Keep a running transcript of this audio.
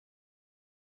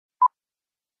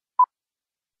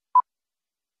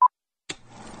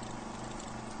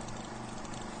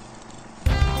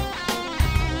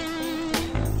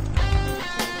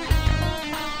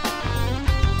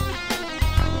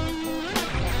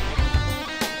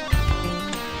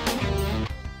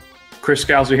Chris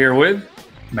Scalzo here with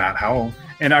Matt Howell.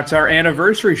 And it's our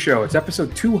anniversary show. It's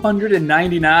episode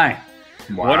 299.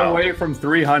 Wow. One away from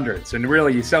 300s. And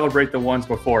really, you celebrate the ones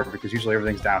before because usually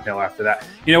everything's downhill after that.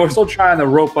 You know, we're still trying to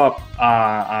rope up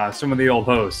some of the old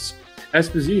hosts.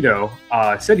 Esposito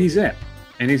said he's in,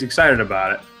 and he's excited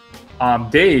about it.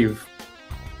 Dave,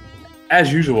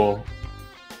 as usual,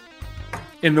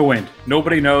 in the wind.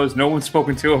 Nobody knows. No one's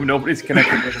spoken to him. Nobody's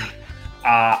connected with him.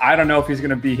 I don't know if he's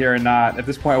going to be here or not. At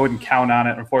this point, I wouldn't count on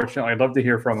it, unfortunately. I'd love to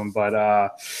hear from him.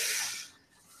 But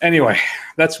anyway,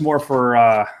 that's more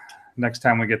for next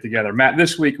time we get together. Matt,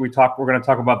 this week we're going to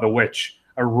talk about The Witch,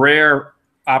 a rare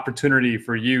opportunity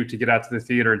for you to get out to the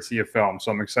theater and see a film.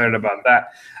 So I'm excited about that.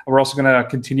 We're also going to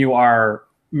continue our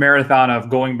marathon of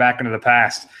going back into the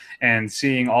past and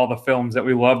seeing all the films that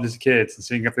we loved as kids and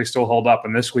seeing if they still hold up.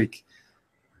 And this week,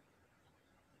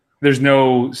 there's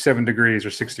no 7 degrees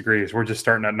or 6 degrees. We're just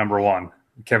starting at number 1,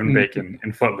 Kevin Bacon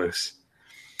in Footloose.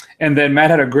 And then Matt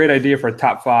had a great idea for a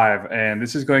top 5, and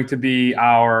this is going to be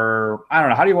our, I don't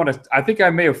know, how do you want to, I think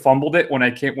I may have fumbled it when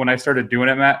I started doing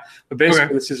it, Matt. But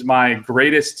basically, This is my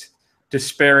greatest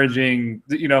disparaging,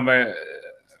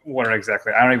 what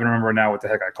exactly? I don't even remember now what the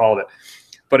heck I called it.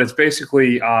 But it's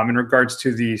basically in regards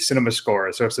to the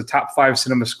Cinemascore. So it's the top 5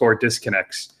 Cinemascore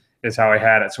disconnects is how I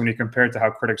had it. So when you compare it to how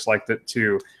critics liked it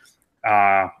to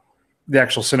the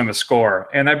actual cinema score,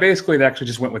 and I basically actually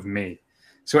just went with me.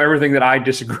 So everything that I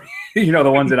disagree,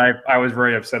 the ones that I was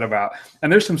very upset about,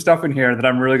 and there's some stuff in here that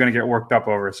I'm really going to get worked up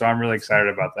over. So I'm really excited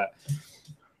about that.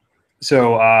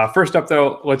 So first up,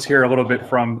 though, let's hear a little bit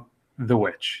from The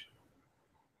Witch.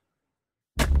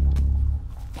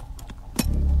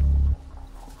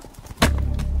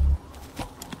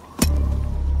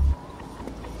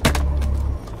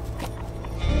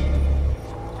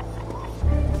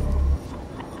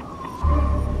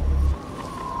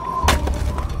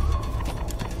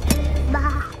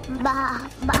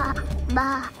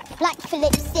 Black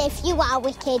Philip Sif, you are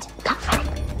wicked.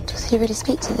 Does he really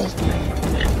speak to thee?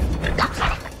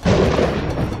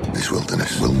 This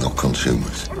wilderness will not consume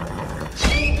us.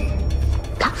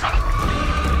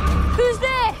 Who's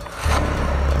there?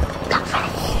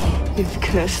 You've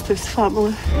cursed this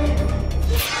family.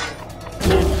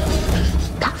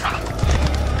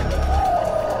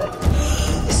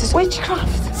 This is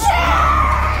witchcraft.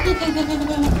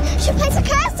 She plays a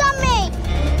curse on me!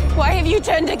 Why have you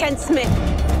turned against me?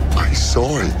 I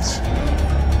saw it.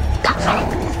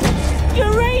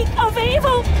 Your reign of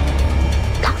evil!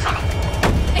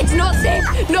 It's not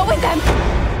safe! Not with them!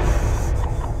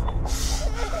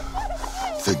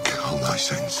 Think on thy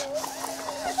sense.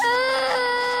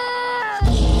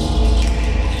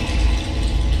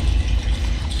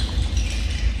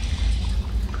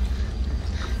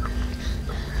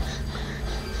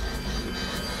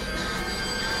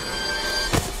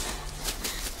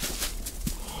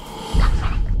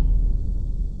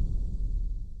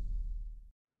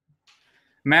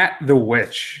 Matt, The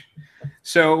Witch.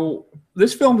 So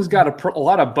this film has got a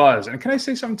lot of buzz. And can I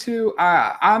say something too?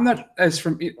 I'm not as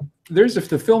from – there's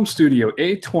the film studio,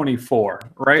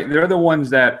 A24, right? They're the ones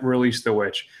that released The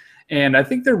Witch. And I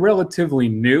think they're relatively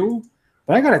new.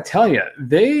 But I got to tell you,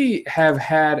 they have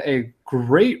had a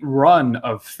great run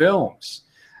of films.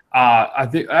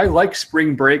 I like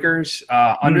Spring Breakers,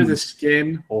 Under the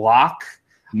Skin, Locke,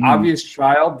 Obvious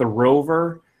Child, The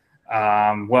Rover.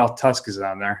 Tusk is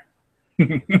on there.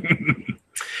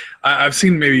 I've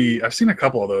seen a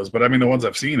couple of those, but I mean the ones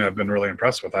I've seen I've been really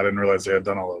impressed with. I didn't realize they had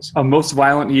done all those. A Most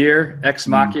Violent Year, Ex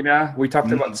Machina. We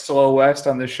talked about Slow West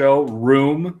on the show.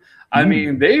 Room. I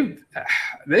mean they've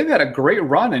had a great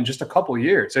run in just a couple of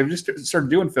years. They've just started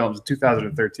doing films in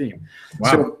 2013.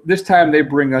 Wow. So this time they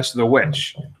bring us The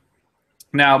Witch.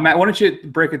 Now, Matt, why don't you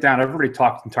break it down? I've already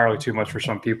talked entirely too much for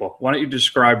some people. Why don't you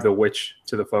describe The Witch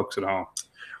to the folks at home?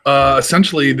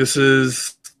 Essentially, this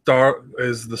is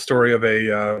the story of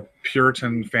a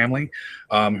Puritan family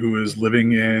who is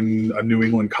living in a New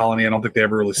England colony. I don't think they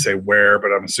ever really say where, but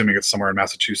I'm assuming it's somewhere in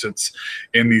Massachusetts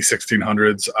in the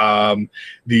 1600s.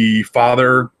 The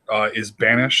father is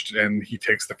banished, and he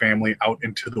takes the family out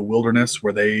into the wilderness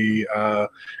where they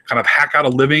kind of hack out a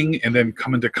living and then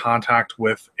come into contact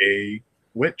with a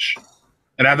witch.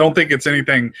 And I don't think it's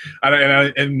anything.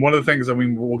 And one of the things, I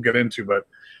mean, we'll get into, but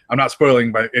I'm not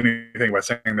spoiling by anything by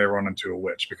saying they run into a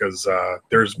witch, because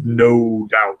there's no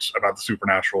doubt about the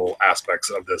supernatural aspects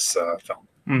of this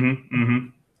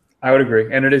film. I would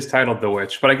agree, and it is titled The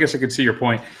Witch. But I guess I could see your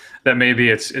point that maybe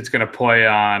it's going to play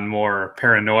on more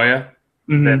paranoia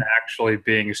than actually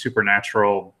being a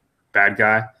supernatural bad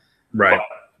guy. Right.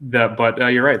 But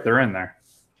you're right, they're in there.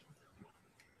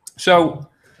 So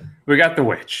we got The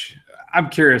Witch. I'm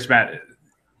curious, Matt.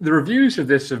 the reviews of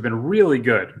this have been really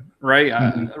good, right?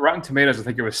 Rotten Tomatoes, I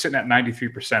think it was sitting at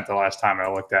 93% the last time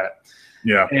I looked at it.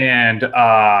 Yeah. And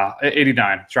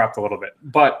 89, dropped a little bit.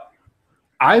 But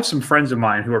I have some friends of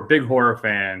mine who are big horror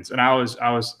fans, and I was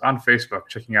on Facebook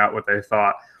checking out what they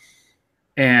thought,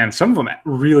 and some of them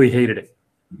really hated it.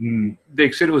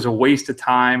 They said it was a waste of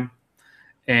time,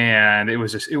 and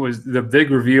the big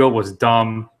reveal was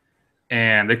dumb,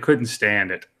 and they couldn't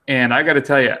stand it. And I got to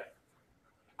tell you,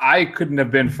 I couldn't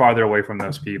have been farther away from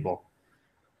those people.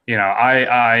 You know,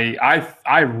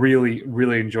 I really,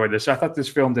 really enjoyed this. I thought this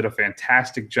film did a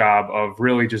fantastic job of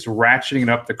really just ratcheting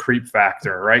up the creep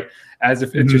factor, right? As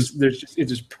if there's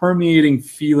just permeating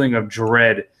feeling of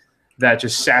dread that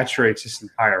just saturates this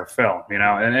entire film, you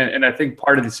know? And I think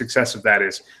part of the success of that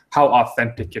is how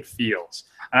authentic it feels.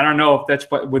 And I don't know if that's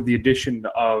with the addition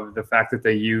of the fact that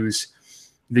they use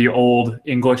the old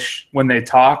English when they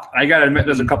talk. I got to admit,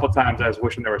 there's a couple of times I was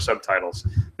wishing there were subtitles,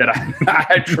 that I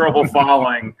had trouble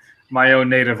following my own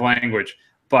native language.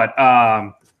 But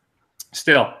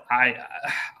still, I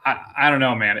don't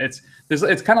know, man. It's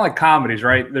kind of like comedies,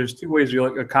 right? There's two ways you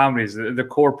look at comedies. The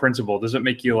core principle, does it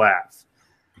make you laugh?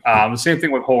 The same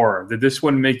thing with horror. Did this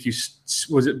one make you?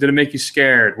 Did it make you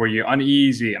scared? Were you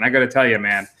uneasy? And I got to tell you,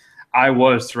 man, I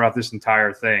was throughout this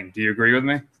entire thing. Do you agree with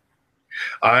me?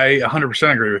 I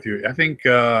 100% agree with you. I think,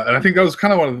 and I think that was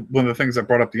kind of one of the things that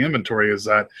brought up the inventory is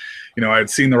that, you know, I had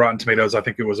seen the Rotten Tomatoes. I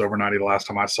think it was over 90 the last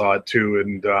time I saw it too.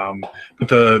 And but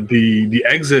the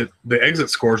exit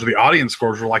scores or the audience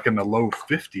scores were like in the low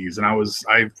 50s, and I was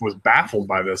baffled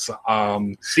by this.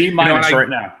 C minus right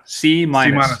now. C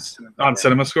minus on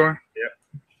CinemaScore.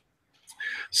 Yeah.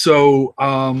 So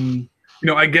you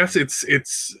know, I guess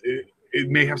it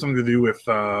may have something to do with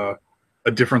a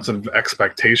difference of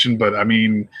expectation, but I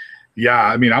mean, yeah,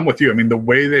 I mean, I'm with you. I mean, the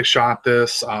way they shot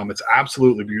this, it's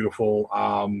absolutely beautiful.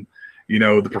 You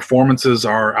know, the performances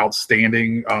are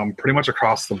outstanding, pretty much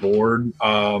across the board.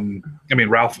 I mean,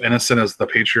 Ralph Ineson as the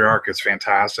patriarch is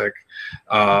fantastic.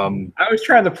 I was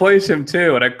trying to place him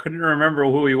too, and I couldn't remember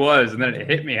who he was, and then it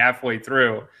hit me halfway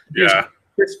through. He was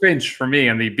Chris Finch for me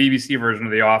in the BBC version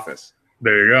of The Office.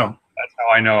 There you go. That's how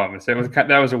I know him.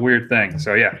 That was a weird thing.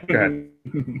 So yeah, go ahead.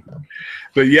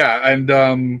 But yeah,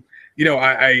 and you know,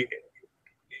 are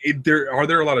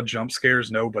there a lot of jump scares?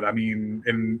 No, but I mean,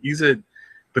 and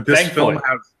but this Thankfully. film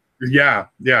has,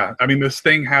 yeah. I mean, this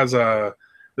film has a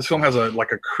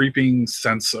like a creeping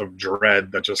sense of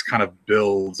dread that just kind of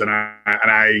builds, and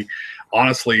I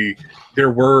honestly,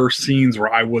 there were scenes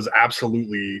where I was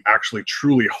actually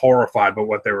truly horrified by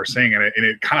what they were saying, and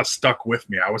it kind of stuck with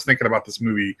me. I was thinking about this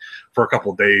movie for a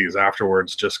couple days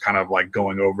afterwards, just kind of like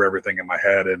going over everything in my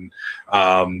head, and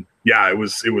yeah, it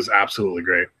was absolutely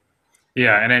great.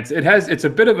 Yeah, and it's a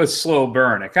bit of a slow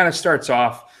burn. It kind of starts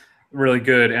off really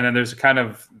good, and then there's kind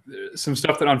of some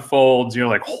stuff that unfolds. You're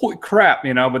like, holy crap,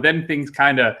 you know, but then things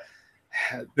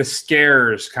the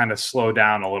scares kind of slow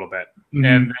down a little bit, and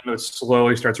then it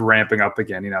slowly starts ramping up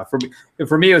again. You know,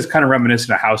 for me, it was kind of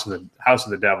reminiscent of House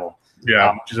of the Devil,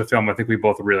 which is a film I think we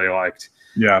both really liked.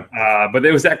 Yeah, but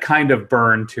there was that kind of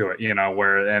burn to it, you know,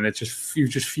 and you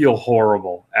just feel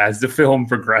horrible as the film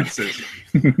progresses.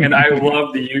 And I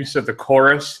love the use of the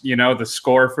chorus, you know, the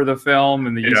score for the film,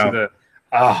 and the use of the.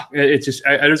 It's just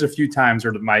there's a few times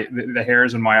where the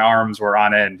hairs in my arms were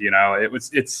on end. You know, and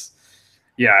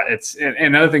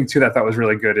another thing too that I thought was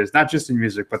really good is not just the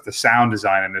music, but the sound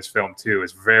design in this film too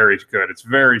is very good. It's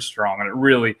very strong, and it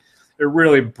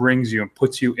really brings you and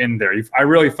puts you in there. I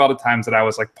really felt at times that I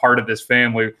was like part of this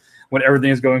family when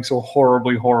everything is going so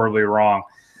horribly, horribly wrong.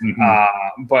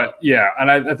 But yeah, and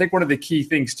I think one of the key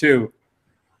things too,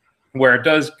 where it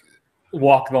does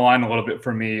walk the line a little bit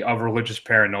for me of religious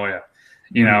paranoia,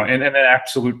 you know, and an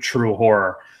absolute true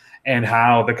horror, and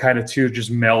how the kind of two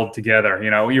just meld together. You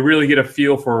know, you really get a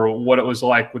feel for what it was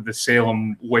like with the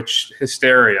Salem witch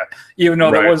hysteria, even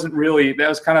though that was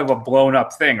kind of a blown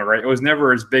up thing, right? It was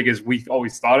never as big as we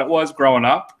always thought it was growing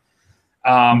up.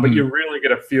 But you really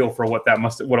get a feel for what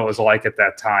it was like at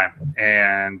that time.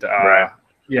 And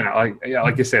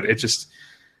like I said,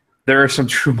 there are some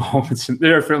true moments.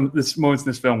 There are moments in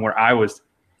this film where I was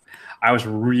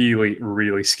really,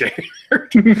 really scared,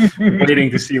 waiting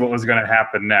to see what was going to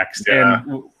happen next. Yeah.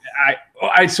 And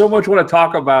I so much want to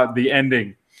talk about the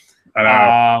ending,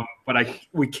 but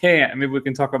we can't. I mean, we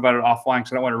can talk about it offline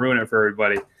because I don't want to ruin it for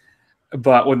everybody.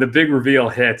 But when the big reveal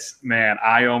hits, man,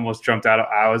 I almost jumped out.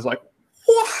 I was like,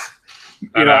 what?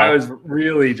 I was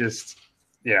really just,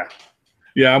 yeah.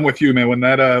 Yeah, I'm with you, man. When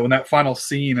that final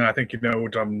scene, and I think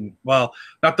well,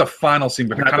 not the final scene,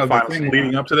 but kind of the thing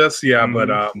leading up to this,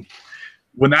 but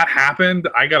when that happened,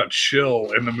 I got a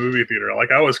chill in the movie theater.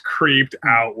 Like, I was creeped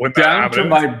out when that Down happened. to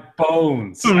my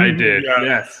bones. I did. Yeah.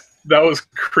 Yes. That was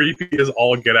creepy as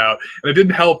all get out. And it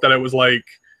didn't help that it was like,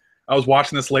 I was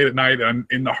watching this late at night and I'm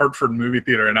in the Hartford movie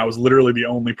theater, and I was literally the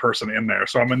only person in there.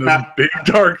 So I'm in this big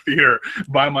dark theater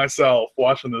by myself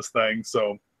watching this thing.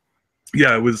 So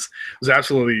yeah, it was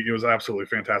absolutely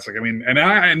fantastic. I mean, and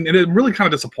it really kind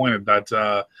of disappointed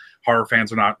that horror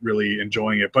fans are not really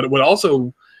enjoying it. But what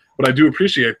I do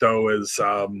appreciate though is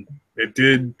it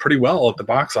did pretty well at the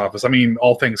box office. I mean,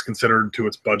 all things considered to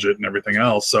its budget and everything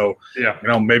else. So yeah,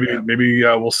 maybe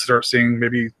we'll start seeing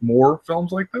maybe more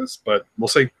films like this, but we'll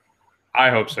see. I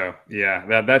hope so.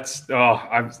 Yeah, that's. Oh,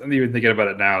 I'm even thinking about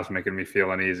it now is making me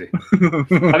feel uneasy.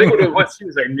 I think what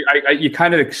seems like you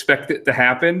kind of expect it to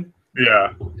happen.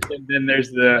 Yeah.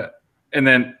 And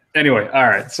then anyway, all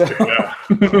right. So yeah.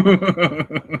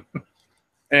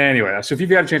 Anyway, so if you've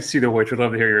got a chance to see The Witch, we'd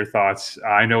love to hear your thoughts.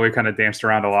 I know we kind of danced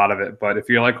around a lot of it, but if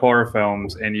you like horror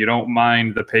films and you don't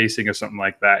mind the pacing of something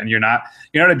like that, and you're not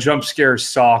a jump scare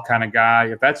Saw kind of guy,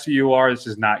 if that's who you are, this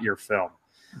is not your film.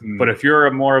 But if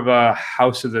you're more of a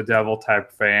House of the Devil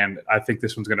type fan, I think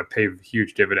this one's going to pay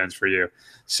huge dividends for you.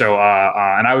 So,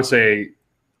 and I would say,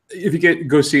 if you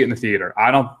go see it in the theater, I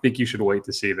don't think you should wait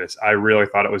to see this. I really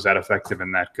thought it was that effective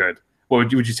and that good. Well,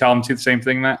 would you tell them to the same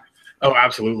thing, Matt? Oh,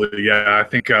 absolutely. Yeah, I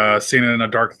think seeing it in a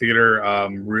dark theater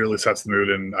really sets the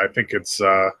mood, and I think it's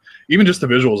even just the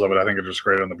visuals of it. I think it's just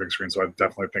great on the big screen. So I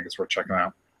definitely think it's worth checking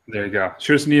out. There you go.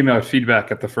 Shoot us an email at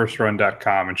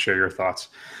feedback@thefirstrun.com and share your thoughts.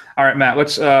 All right, Matt,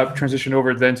 let's transition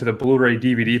over then to the Blu-ray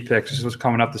DVD picks. This is what's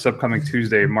coming up this upcoming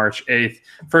Tuesday, March 8th.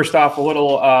 First off, a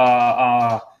little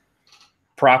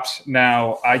props.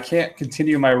 Now, I can't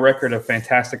continue my record of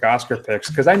fantastic Oscar picks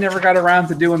because I never got around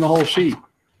to doing the whole sheet.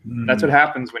 That's what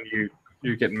happens when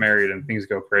you're getting married and things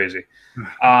go crazy.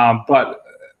 But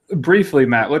briefly,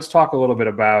 Matt, let's talk a little bit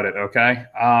about it, okay?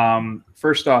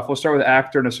 First off, we'll start with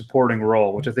actor in a supporting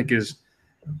role, which I think is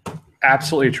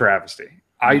absolutely a travesty.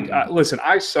 Listen,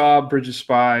 I saw Bridge of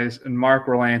Spies, and Mark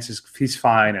Rylance he's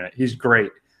fine in it. He's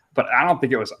great. But I don't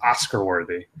think it was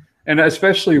Oscar-worthy. And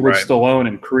especially with Stallone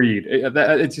and Creed.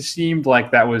 It just seemed like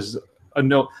that was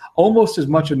almost as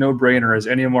much a no-brainer as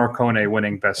Ennio Morricone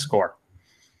winning Best Score.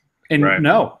 And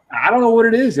no, I don't know what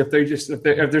it is. If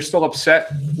they're still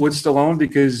upset with Stallone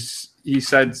because he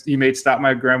said he made "Stop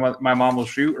My Mom Will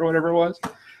Shoot" or whatever it was.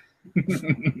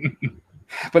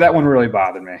 But that one really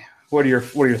bothered me. What are your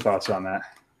thoughts on that?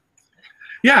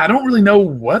 Yeah, I don't really know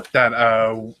what that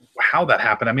how that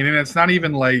happened. I mean, and it's not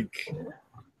even like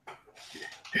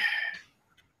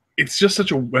it's just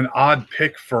such an odd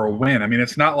pick for a win. I mean,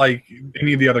 it's not like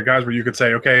any of the other guys where you could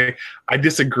say, okay, I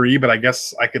disagree, but I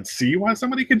guess I could see why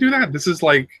somebody could do that. This is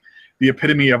like the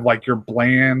epitome of like your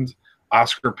bland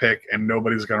Oscar pick, and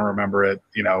nobody's going to remember it,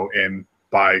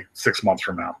 by 6 months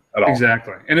from now at all.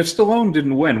 Exactly. And if Stallone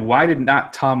didn't win, why did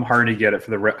not Tom Hardy get it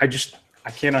for the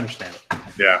I can't understand it.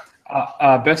 Yeah.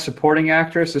 Best supporting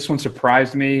actress. This one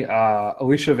surprised me.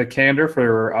 Alicia Vikander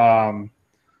for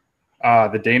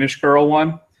the Danish Girl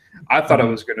one. I thought it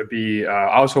was going to be.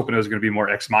 I was hoping it was going to be more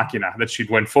Ex Machina that she'd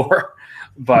win for,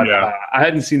 but I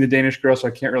hadn't seen the Danish Girl, so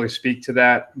I can't really speak to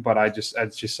that. But I just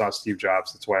saw Steve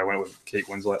Jobs. That's why I went with Kate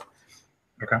Winslet.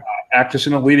 Okay. Actress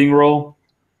in a leading role.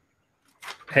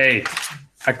 Hey,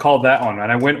 I called that one,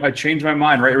 and I changed my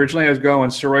mind. Right, originally I was going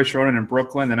Saoirse Ronan in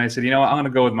Brooklyn, then I said, I'm going to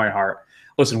go with my heart.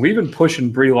 Listen, we've been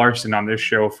pushing Brie Larson on this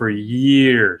show for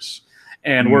years,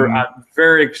 and I'm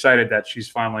very excited that she's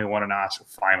finally won an Oscar.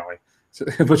 Finally.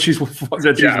 But she's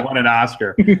won an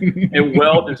Oscar, and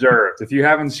well deserved. If you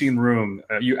haven't seen Room,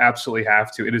 you absolutely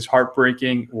have to. It is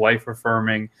heartbreaking, life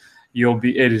affirming.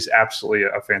 It is absolutely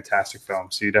a fantastic film.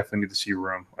 So you definitely need to see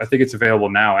Room. I think it's available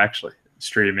now, actually,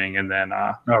 streaming, and then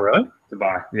oh really? To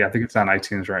buy. Yeah, I think it's on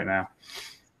iTunes right now.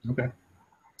 Okay.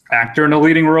 Actor in a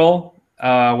leading role.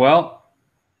 Well,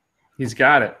 he's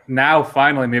got it now.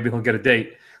 Finally, maybe he'll get a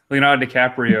date. Leonardo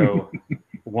DiCaprio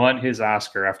won his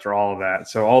Oscar after all of that.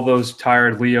 So all those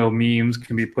tired Leo memes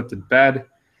can be put to bed.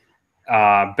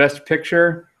 Best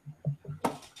Picture.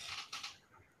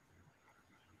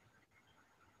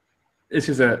 This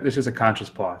is a conscious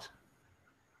pause.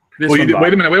 Wait a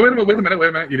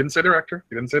minute. You didn't say director.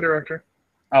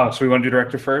 Oh, so we want to do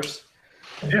director first?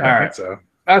 Yeah, all I right. think so.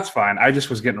 That's fine. I just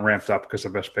was getting ramped up because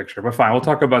of Best Picture. But fine, we'll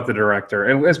talk about the director.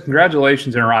 And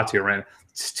congratulations, Inarritu, man.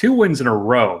 It's 2 wins in a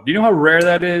row. Do you know how rare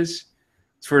that is?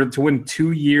 To win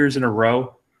 2 years in a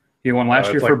row. He won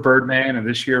last year for Birdman and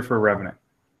this year for Revenant.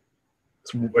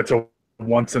 It's a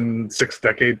once in 6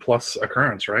 decade plus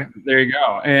occurrence, right? There you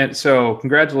go. And so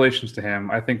congratulations to him.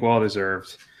 I think well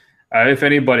deserved. If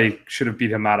anybody should have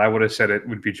beat him out, I would have said it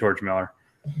would be George Miller.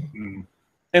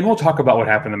 And we'll talk about what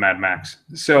happened to Mad Max.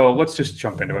 So let's just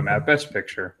jump into it, Matt. Best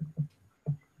Picture.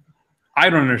 I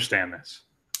don't understand this.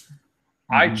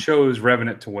 I chose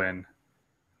Revenant to win.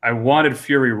 I wanted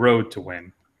Fury Road to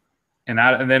win.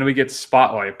 And then we get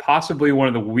Spotlight, possibly one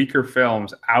of the weaker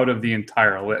films out of the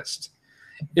entire list.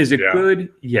 Is it good?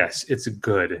 Yes, it's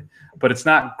good. But it's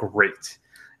not great.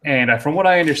 And from what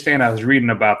I understand, I was reading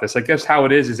about this. I guess how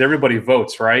it is everybody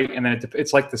votes, right? And then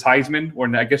it's like this Heisman,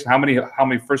 where I guess how many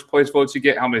first place votes you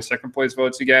get, how many second place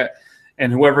votes you get,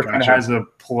 and whoever kind of has the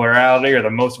plurality or the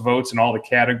most votes in all the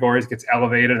categories gets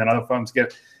elevated, and other films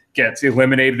gets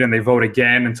eliminated, and they vote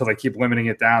again until they keep limiting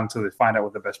it down until they find out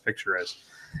what the best picture is.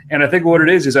 And I think what it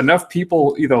is enough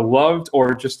people either loved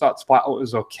or just thought Spotlight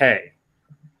was okay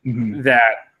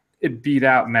that it beat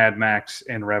out Mad Max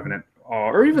and Revenant.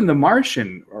 Or even The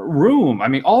Martian, or Room. I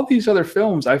mean, all these other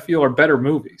films I feel are better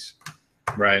movies.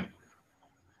 Right.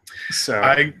 So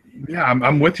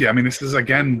I'm with you. I mean, this is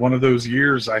again one of those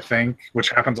years, I think, which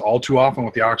happens all too often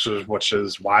with the Oscars, which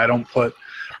is why I don't put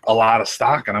a lot of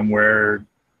stock in them. Where,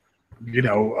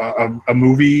 a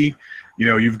movie,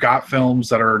 you've got films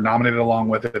that are nominated along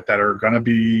with it that are going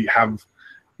to have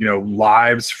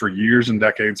lives for years and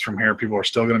decades from here. People are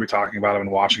still going to be talking about them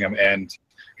and watching them. And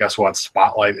guess what?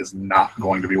 Spotlight is not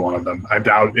going to be one of them. I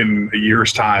doubt in a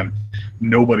year's time,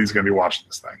 nobody's going to be watching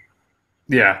this thing.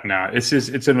 Yeah, no, it's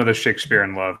another Shakespeare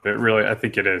in love. I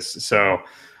think it is. So,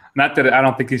 not that I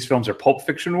don't think these films are Pulp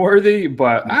Fiction worthy,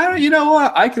 but you know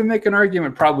what? I can make an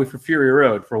argument probably for Fury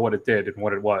Road for what it did and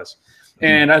what it was.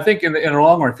 And I think in the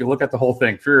long run, if you look at the whole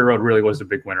thing, Fury Road really was the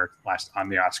big winner last on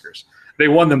the Oscars. They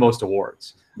won the most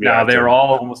awards. Now they were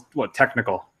all almost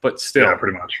technical, but still,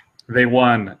 pretty much. They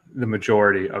won the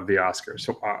majority of the Oscars,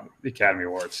 the Academy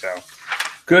Awards. So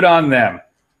good on them.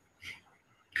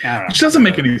 Which doesn't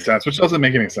make any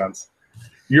sense.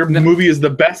 Your movie is the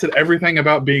best at everything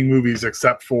about being movies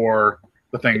except for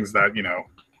the things that,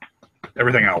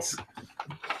 everything else.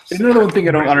 Another thing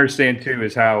I don't understand, too,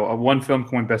 is how one film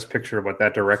can win Best Picture, but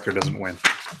that director doesn't win.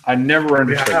 I never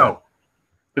understood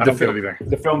that.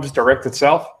 The film just directs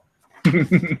itself?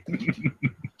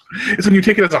 It's when you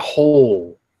take it as a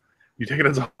whole. It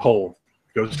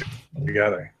goes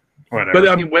together. Whatever. But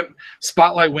I mean, when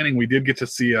Spotlight winning, we did get to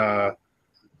see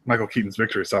Michael Keaton's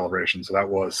victory celebration, so that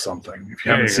was something. If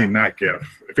you haven't seen that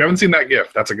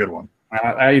GIF, that's a good one.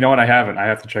 You know what? I haven't. I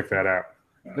have to check that out.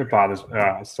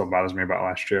 It still bothers me about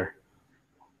last year.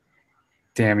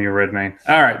 Damn you, Redmayne.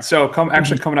 All right, so coming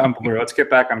out on Blu-ray. Let's get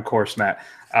back on course, Matt.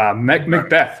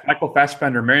 Macbeth, Michael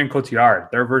Fassbender, Marion Cotillard.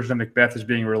 Their version of Macbeth is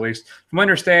being released. From what I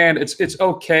understand, it's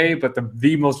okay, but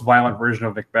the most violent version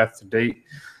of Macbeth to date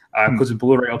includes a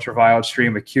Blu-ray ultraviolet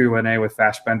stream, a Q&A with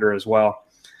Fassbender as well.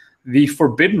 The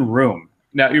Forbidden Room.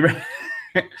 Now, you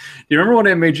remember when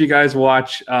I made you guys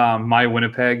watch My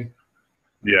Winnipeg?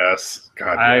 Yes.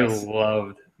 God, yes. I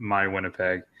loved My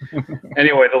Winnipeg.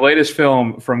 Anyway, the latest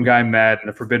film from Guy Madden,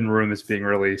 The Forbidden Room, is being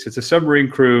released. It's a submarine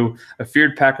crew, a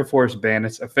feared pack of forest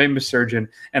bandits, a famous surgeon,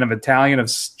 and a battalion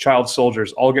of child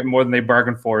soldiers all get more than they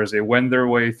bargained for as they wend their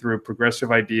way through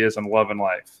progressive ideas on love and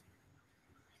life.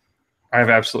 I have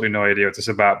absolutely no idea what this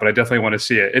is about, but I definitely want to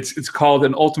see it. It's called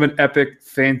An Ultimate Epic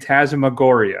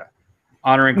Phantasmagoria,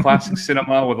 honoring classic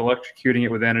cinema with electrocuting it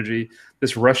with energy.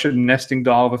 This Russian nesting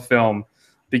doll of a film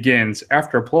begins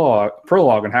after a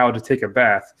prologue on how to take a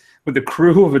bath with the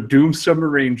crew of a doomed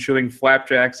submarine chewing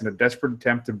flapjacks in a desperate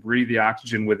attempt to breathe the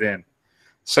oxygen within.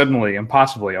 Suddenly,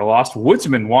 impossibly, a lost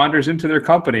woodsman wanders into their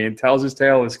company and tells his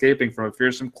tale of escaping from a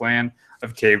fearsome clan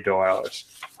of cave dwellers.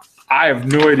 I have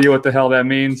no idea what the hell that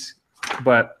means,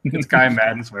 but it's Guy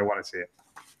Madden, so I want to see it.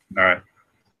 All right.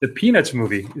 The Peanuts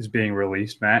movie is being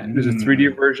released, Matt. There's a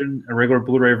 3D version, a regular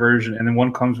Blu-ray version, and then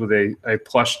one comes with a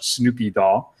plush Snoopy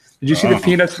doll. Did you see the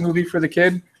Peanuts movie for the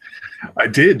kid? I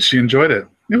did. She enjoyed it.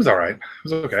 It was all right. It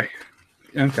was okay.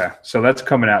 Okay, so that's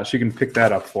coming out. She can pick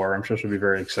that up for her. I'm sure she'll be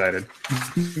very excited.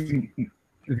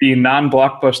 The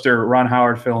non-blockbuster Ron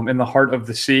Howard film, In the Heart of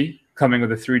the Sea, coming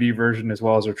with a 3D version as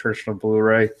well as a traditional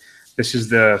Blu-ray. This is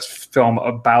the film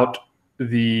about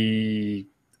the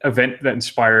event that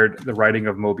inspired the writing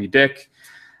of Moby Dick.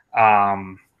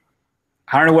 I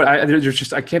don't know what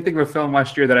I can't think of a film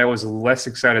last year that I was less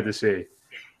excited to see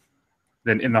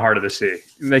than In the Heart of the Sea.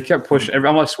 And they kept pushing.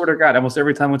 I swear to God, almost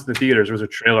every time I went to the theaters, there was a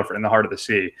trailer for In the Heart of the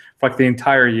Sea for like the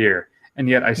entire year, and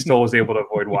yet I still was able to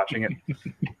avoid watching it.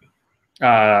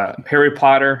 Harry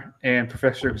Potter and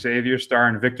Professor Xavier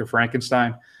starring Victor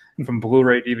Frankenstein from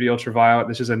Blu-ray DVD Ultraviolet.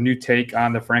 This is a new take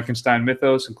on the Frankenstein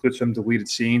mythos, includes some deleted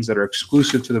scenes that are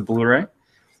exclusive to the Blu-ray.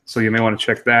 So you may want to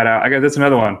check that out. I guess that's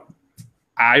another one.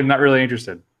 I'm not really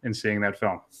interested in seeing that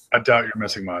film. I doubt you're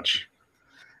missing much.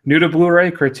 New to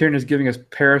Blu-ray, Criterion is giving us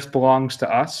Paris Belongs to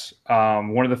Us,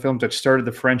 one of the films that started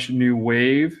the French New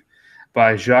Wave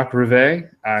by Jacques Rivet.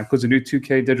 Includes a new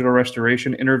 2K digital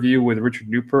restoration, interview with Richard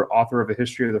Newport, author of A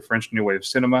History of the French New Wave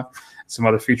Cinema, some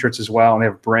other features as well, and they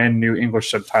have brand new English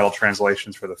subtitle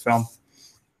translations for the film.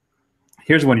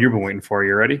 Here's one you've been waiting for.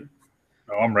 You ready?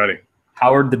 Oh, I'm ready.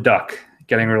 Howard the Duck,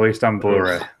 getting released on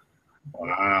Blu-ray.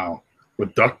 Wow.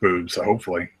 With duck boobs,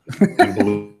 hopefully. And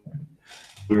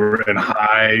Blu-ray in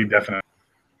high definition.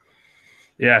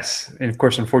 Yes, and of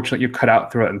course, unfortunately, you cut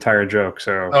out through that entire joke.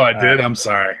 So. Oh, I did. I'm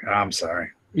sorry. I'm sorry.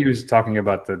 He was talking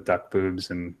about the duck boobs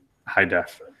and high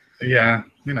def. Yeah,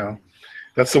 you know,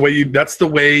 that's the way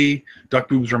duck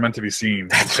boobs were meant to be seen in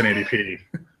 1080p,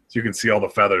 so you can see all the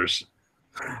feathers.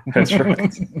 That's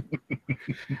right.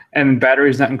 And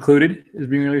Batteries Not Included is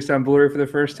being released on Blu-ray for the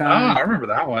first time. Ah, I remember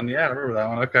that one. Yeah, I remember that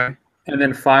one. Okay. And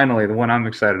then finally, the one I'm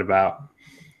excited about,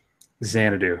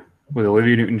 Xanadu with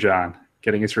Olivia Newton-John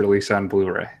getting its release on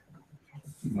Blu-ray.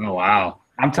 Oh, wow.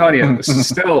 I'm telling you, this is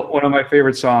still one of my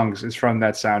favorite songs is from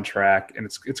that soundtrack, and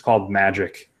it's called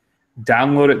Magic.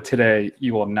 Download it today.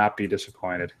 You will not be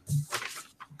disappointed.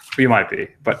 You might be,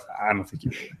 but I don't think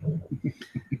you will.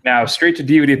 Now, straight to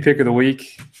DVD pick of the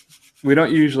week. We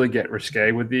don't usually get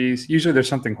risque with these. Usually there's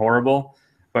something horrible,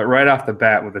 but right off the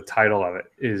bat with the title of it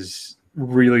is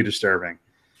really disturbing.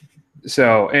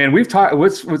 So, and we've talked,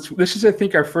 this is, I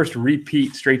think, our first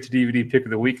repeat straight to DVD pick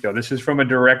of the week, though. This is from a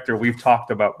director we've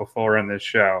talked about before on this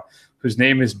show, whose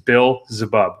name is Bill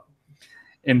Zabub.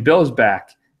 And Bill's back.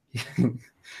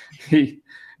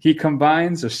 He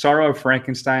combines The Sorrow of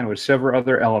Frankenstein with several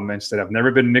other elements that have never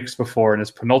been mixed before in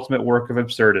his penultimate work of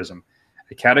absurdism,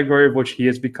 a category of which he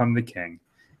has become the king.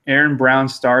 Aaron Brown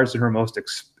stars in her most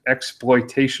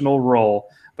exploitational role,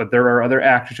 but there are other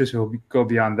actresses who will go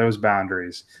beyond those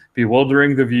boundaries,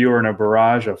 bewildering the viewer in a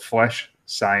barrage of flesh,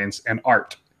 science, and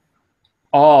art.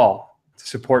 All to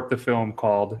support the film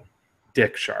called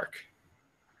Dick Shark.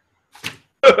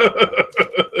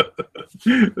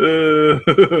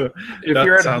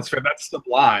 Sounds fair. That's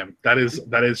sublime. That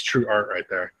is true art right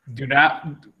there. Do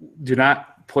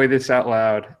not play this out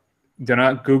loud. Do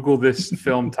not Google this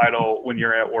film title when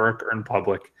you're at work or in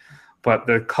public. But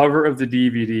the cover of the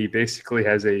DVD basically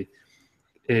has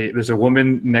there's a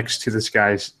woman next to this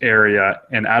guy's area,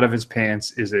 and out of his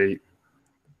pants is a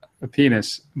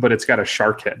penis, but it's got a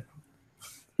shark head.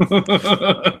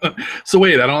 So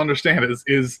wait, I don't understand.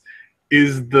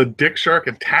 Is the dick shark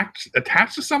attached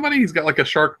to somebody? He's got like a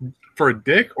shark for a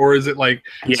dick, or is it like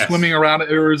swimming around,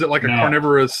 or is it like a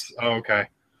carnivorous? Oh, okay.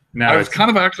 No, I was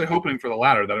kind of actually hoping for the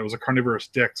latter, that it was a carnivorous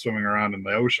dick swimming around in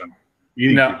the ocean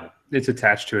eating people. It's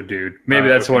attached to a dude. Maybe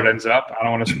that's what ends up. I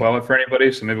don't want to spoil it for anybody,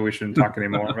 so maybe we shouldn't talk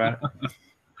anymore about it.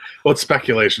 Well, it's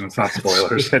speculation. It's not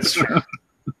spoilers. That's true.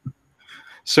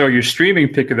 So your streaming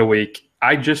pick of the week,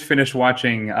 I just finished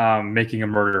watching Making a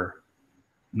Murderer.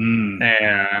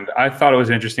 And I thought it was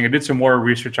interesting. I did some more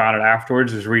research on it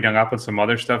afterwards, just reading up on some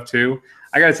other stuff too.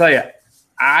 I got to tell you,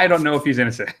 I don't know if he's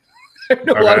innocent. I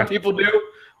know a lot of people do,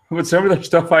 but some of the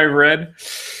stuff I've read,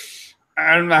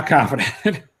 I'm not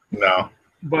confident. No.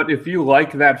 But if you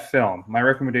like that film, my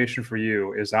recommendation for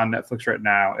you is on Netflix right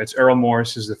now. It's Errol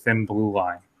Morris's The Thin Blue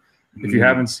Line. If you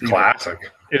haven't seen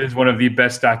it is one of the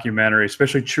best documentaries,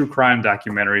 especially true crime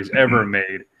documentaries ever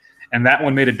made. And that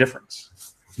one made a difference.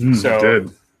 So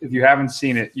if you haven't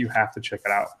seen it, you have to check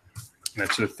it out. And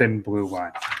it's The Thin Blue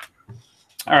Line.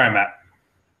 All right, Matt.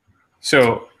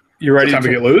 So you ready to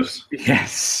get loose?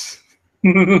 Yes.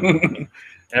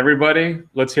 Everybody,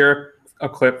 let's hear a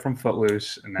clip from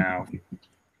Footloose, and now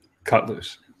cut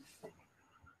loose.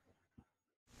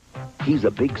 He's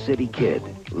a big city kid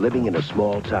living in a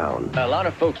small town. A lot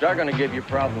of folks are going to give you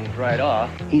problems right off.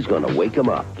 He's going to wake him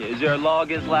up. Is there a law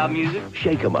against loud music?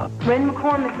 Shake him up. Ren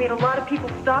McCormick made a lot of people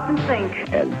stop and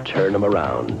think. And turn him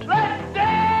around. Let's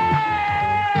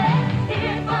dance!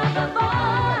 Here for the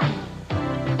boy.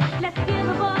 Let's give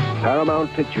a boy.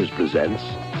 Paramount Pictures presents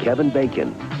Kevin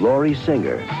Bacon, Laurie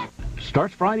Singer.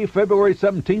 Starts Friday, February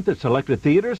 17th at selected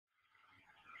theaters.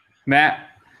 Matt,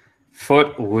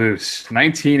 Footloose,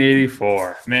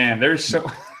 1984. Man, there's so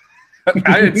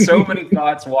I had so many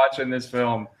thoughts watching this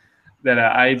film that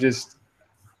I just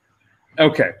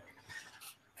okay.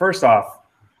 First off,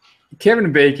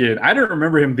 Kevin Bacon, I don't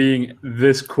remember him being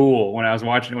this cool when I was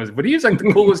watching it, but he's like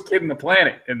the coolest kid in the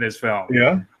planet in this film.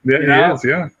 Yeah, he is.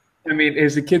 Yeah. I mean,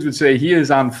 as the kids would say, he is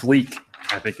on fleek,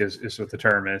 I think is what the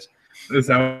term is. Is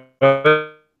that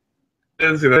what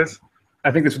it is? I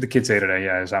think that's what the kids say today.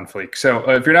 Yeah, is on fleek. So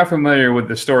if you're not familiar with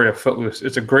the story of Footloose,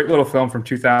 it's a great little film from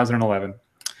 2011.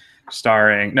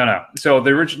 starring So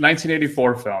the original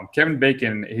 1984 film, Kevin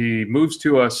Bacon, he moves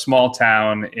to a small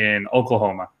town in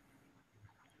Oklahoma.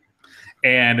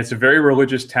 And it's a very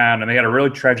religious town, and they had a really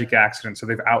tragic accident, so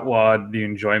they've outlawed the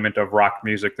enjoyment of rock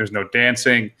music. There's no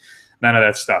dancing, none of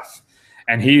that stuff.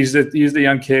 And he's the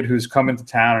young kid who's come into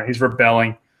town, and he's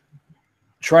rebelling,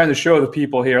 trying to show the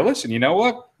people here, listen, you know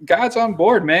what? God's on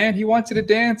board, man. He wants you to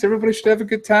dance. Everybody should have a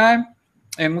good time.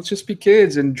 And let's just be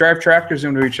kids and drive tractors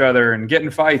into each other and get in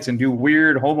fights and do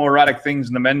weird homoerotic things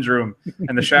in the men's room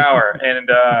and the shower. And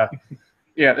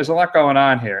yeah, there's a lot going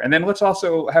on here. And then let's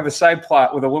also have a side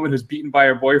plot with a woman who's beaten by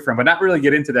her boyfriend, but not really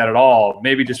get into that at all.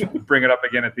 Maybe just bring it up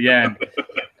again at the end.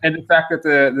 And the fact that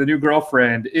the new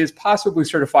girlfriend is possibly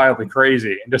certifiably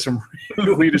crazy and does some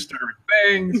really disturbing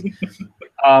things.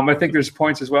 I think there's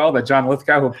points as well that John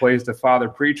Lithgow, who plays the father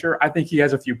preacher, I think he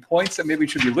has a few points that maybe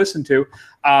should be listened to.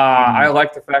 I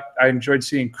like the fact I enjoyed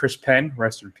seeing Chris Penn,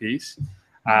 rest in peace,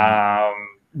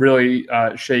 really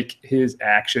shake his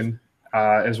action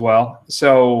as well.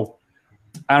 So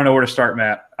I don't know where to start,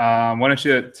 Matt. Why don't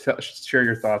you share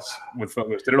your thoughts with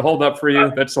Footloose? Did it hold up for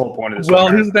you? That's the whole point of this. Well,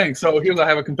 here's the thing. So I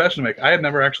have a confession to make. I had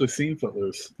never actually seen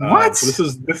Footloose. What? So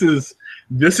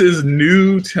this is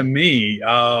new to me.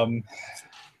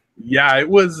 Yeah, it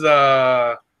was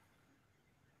an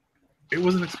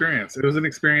experience. It was an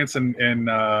experience in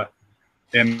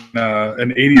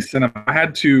 80s cinema.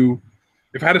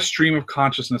 If I had a stream of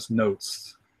consciousness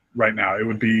notes right now, it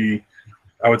would be,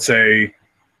 I would say,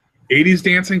 80s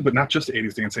dancing, but not just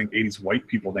 80s dancing, 80s white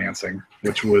people dancing,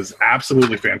 which was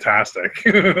absolutely fantastic.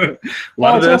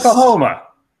 Oklahoma.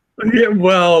 Yeah,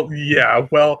 well,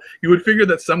 you would figure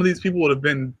that some of these people would have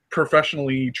been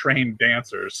professionally trained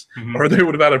dancers, or they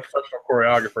would have had a professional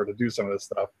choreographer to do some of this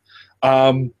stuff.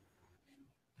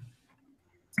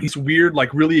 He's weird,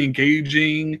 like really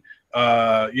engaging,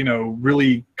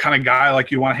 really kind of guy like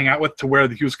you want to hang out with, to where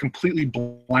he was completely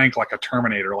blank like a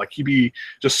Terminator. Like he'd be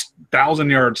just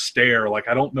 1,000-yard stare. Like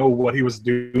I don't know what he was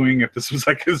doing, if this was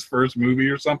like his first movie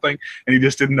or something, and he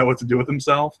just didn't know what to do with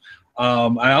himself.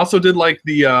 I also did like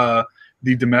the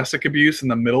domestic abuse in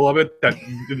the middle of it that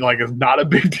like is not a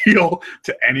big deal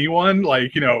to anyone.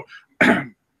 Like,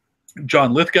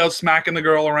 John Lithgow smacking the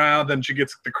girl around, then she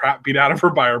gets the crap beat out of her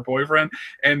by her boyfriend,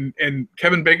 and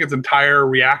Kevin Bacon's entire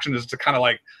reaction is to kind of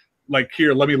like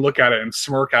here, let me look at it and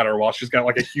smirk at her while she's got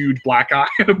like a huge black eye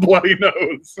and a bloody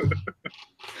nose.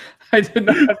 I did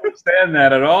not understand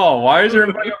that at all. Why is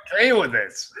everybody okay with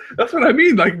this? That's what I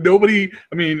mean. Like nobody.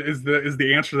 I mean, is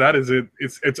the answer to that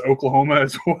it's Oklahoma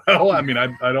as well? I mean, I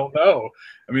don't know.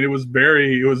 I mean, it was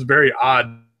very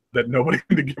odd that nobody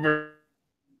to give her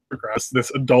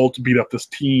this adult beat up this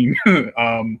teen.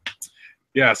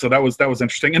 Yeah, so that was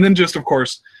interesting. And then just of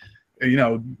course,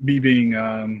 me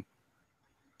being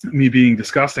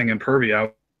disgusting and pervy, I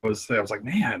was like,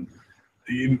 man,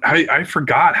 I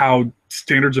forgot how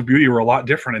standards of beauty were a lot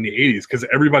different in the 80s, because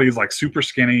everybody's like super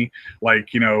skinny, like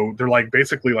they're like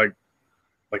basically like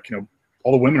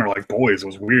all the women are like boys. It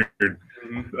was weird.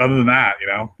 Other than that,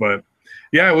 but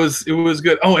yeah, it was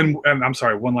good. Oh, and I'm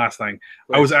sorry, one last thing.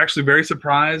 I was actually very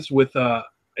surprised with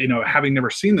having never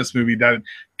seen this movie, that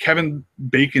Kevin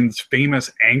Bacon's famous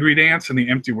angry dance in the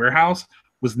empty warehouse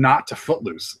was not to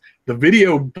Footloose. The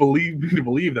video believed me to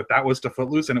believe that was to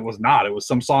Footloose, and it was not. It was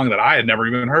some song that I had never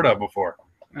even heard of before.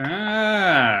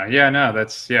 Yeah, no,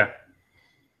 that's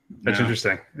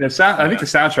interesting. I think the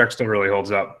soundtrack still really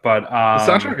holds up, but the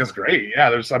soundtrack is great. Yeah,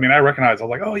 I recognize. I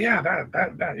was like, oh yeah,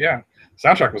 that yeah.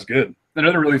 Soundtrack was good.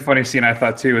 Another really funny scene I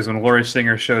thought too is when Laurie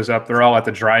Singer shows up. They're all at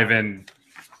the drive-in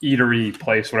eatery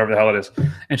place, whatever the hell it is,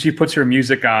 and she puts her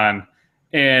music on,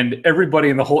 and everybody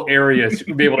in the whole area is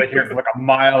be able to hear it from like a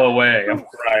mile away.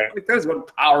 Right? Like, that's one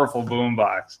powerful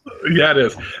boombox. Yeah, it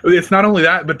is. It's not only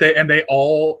that, but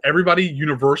everybody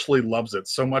universally loves it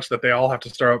so much that they all have to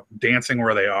start dancing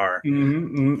where they are.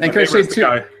 And can I say too?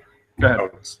 Go ahead.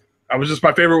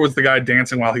 My favorite was the guy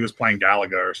dancing while he was playing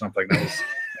Galaga or something. That was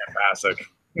fantastic.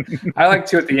 I like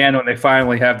too at the end when they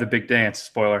finally have the big dance.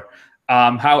 Spoiler.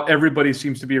 How everybody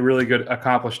seems to be a really good,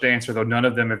 accomplished dancer, though none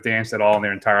of them have danced at all in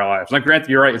their entire lives. Like, granted,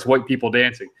 you're right, it's white people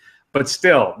dancing, but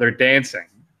still, they're dancing.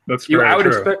 That's I would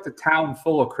expect a town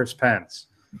full of Chris Penns,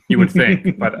 you would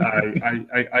think, but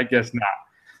I guess not.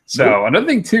 So another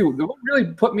thing too, what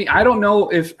really put me, I don't know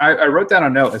if I wrote down a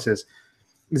note that says,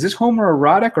 "Is this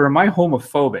homoerotic or am I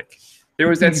homophobic?" There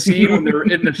was that scene when they were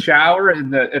in the shower in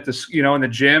the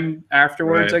gym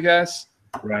afterwards, right. I guess.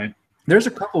 Right. There's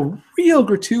a couple real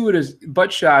gratuitous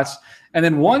butt shots, and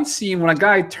then one scene when a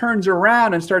guy turns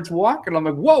around and starts walking. I'm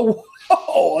like, whoa.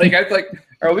 Like I was like,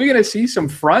 are we gonna see some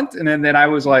front? And then I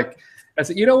was like, I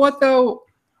said, you know what though?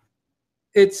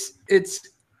 It's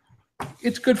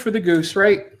it's good for the goose,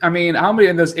 right? I mean, how many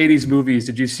in those 80s movies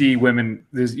did you see women,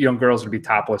 these young girls would be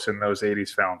topless in those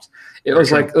 80s films? It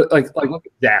was like look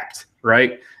at Zapped,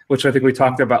 right? Which I think we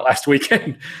talked about last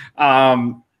weekend.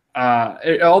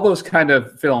 All those kind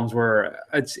of films where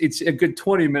it's a good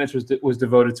 20 minutes was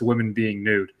devoted to women being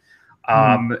nude.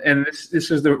 And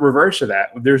this is the reverse of that.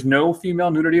 There's no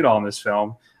female nudity at all in this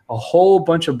film. A whole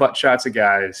bunch of butt shots of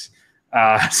guys.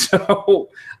 So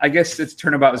I guess it's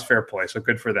turnabout is fair play. So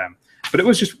good for them. But it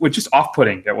was just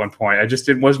off-putting at one point. I just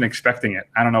wasn't expecting it.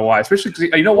 I don't know why. Especially because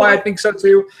you know why I think so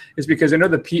too is because I know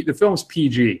the film's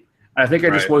PG. I think I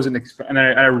just wasn't expecting.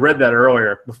 And I read that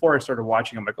earlier before I started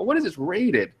watching. I'm like, oh, what is this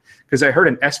rated? Because I heard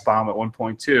an S-bomb at one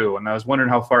point too, and I was wondering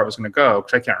how far it was going to go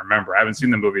because I can't remember. I haven't seen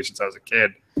the movie since I was a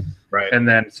kid. Right. And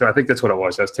then so I think that's what it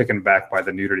was. I was taken aback by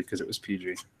the nudity because it was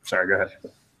PG. Sorry, go ahead.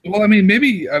 Well, I mean,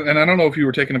 maybe, and I don't know if you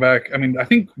were taken aback. I mean, I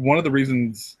think one of the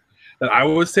reasons that I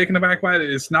was taken aback by it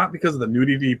is not because of the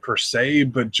nudity per se,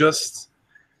 but just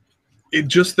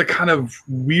the kind of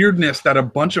weirdness that a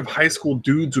bunch of high school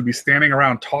dudes would be standing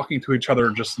around talking to each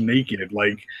other just naked.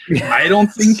 Like, I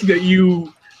don't think that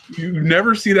you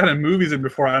never see that in movies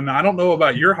before. And I don't know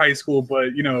about your high school,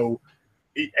 but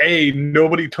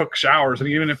nobody took showers, and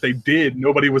even if they did,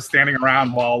 nobody was standing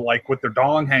around while with their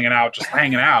dong hanging out, just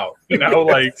hanging out.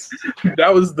 Like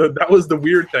that was the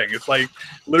weird thing. It's like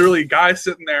literally guys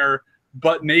sitting there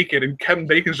butt naked, and Kevin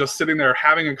Bacon's just sitting there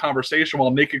having a conversation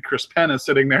while naked Chris Penn is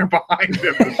sitting there behind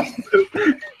him.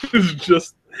 It's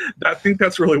just I think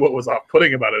that's really what was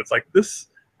off-putting about it. It's like this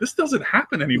doesn't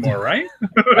happen anymore, right?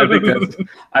 I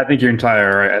think you're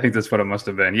entirely right. I think that's what it must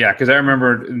have been. Yeah, because I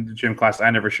remember in the gym class,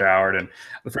 I never showered, and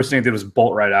the first thing I did was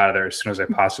bolt right out of there as soon as I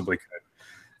possibly could.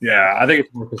 Yeah, I think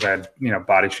it's more because I had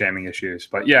body shaming issues.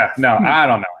 But yeah, no, I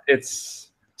don't know.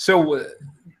 It's so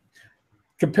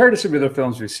compared to some of the other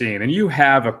films we've seen, and you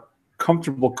have a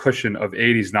comfortable cushion of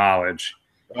 80s knowledge.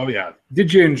 Oh yeah.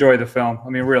 Did you enjoy the film? I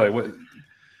mean, really, what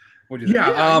do you think?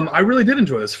 I really did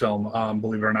enjoy this film.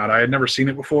 Believe it or not, I had never seen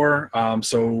it before.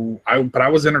 But I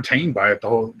was entertained by it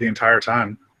the entire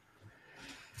time.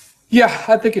 Yeah,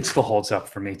 I think it still holds up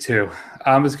for me too.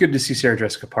 It's good to see Sarah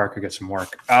Jessica Parker get some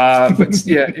work. But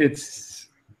yeah,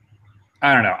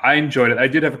 I don't know. I enjoyed it. I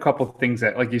did have a couple of things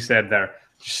that, like you said, there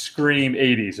scream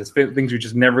 80s. It's things you're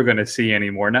just never going to see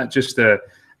anymore. Not just the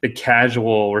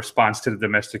casual response to the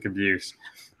domestic abuse,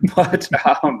 but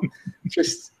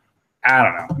just. I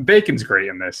don't know. Bacon's great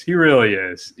in this. He really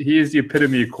is. He is the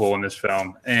epitome of cool in this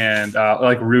film, and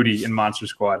like Rudy in Monster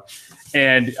Squad.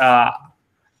 And I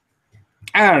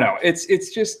don't know. It's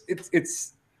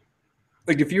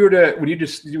like if you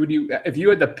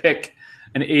had to pick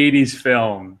an 80s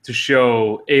film to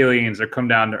show aliens that come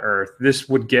down to Earth, this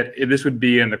would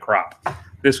be in the crop.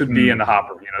 This would be in the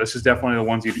hopper. This is definitely the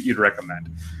ones you'd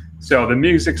recommend. So the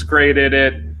music's great in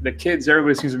it. The kids,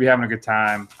 everybody seems to be having a good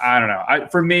time. I don't know.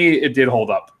 For me, it did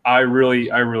hold up. I really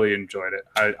enjoyed it.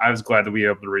 I was glad that we were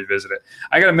able to revisit it.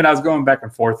 I got to admit, I was going back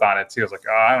and forth on it too. I was like,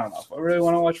 I don't know if I really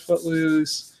want to watch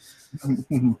Footloose.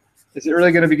 Is it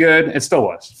really going to be good? It still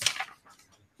was.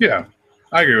 Yeah,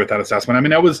 I agree with that assessment. I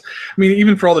mean,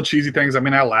 even for all the cheesy things, I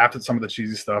laughed at some of the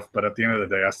cheesy stuff, but at the end of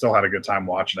the day, I still had a good time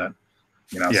watching it.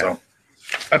 So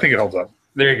I think it holds up.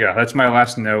 There you go. That's my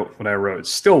last note. What I wrote. It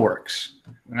still works,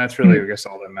 and that's really, I guess,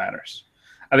 all that matters.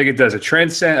 I think it does. It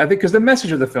transcends. I think because the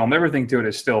message of the film, everything to it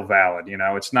is still valid.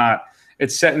 It's not.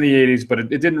 It's set in the 80s, but it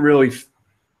didn't really.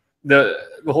 The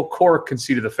whole core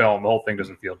conceit of the film, the whole thing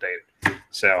doesn't feel dated.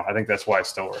 So I think that's why it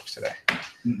still works today.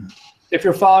 Mm-hmm. If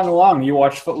you're following along and you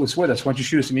watch Footloose with us, why don't you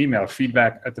shoot us an email,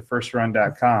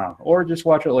 feedback@thefirstrun.com, or just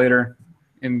watch it later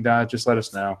and just let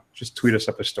us know. Just tweet us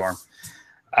up a storm.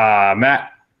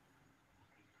 Matt.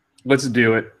 Let's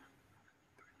do it.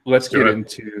 Let's get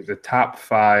into the top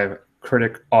 5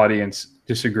 critic audience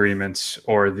disagreements,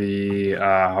 or the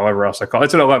however else I call it.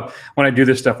 That's what I love. When I do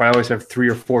this stuff, I always have 3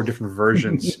 or 4 different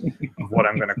versions of what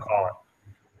I'm going to call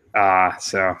it.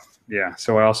 So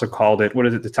I also called it, what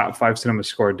is it? The top 5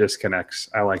 Cinemascore Disconnects.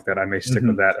 I like that. I may stick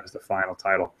with that as the final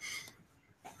title.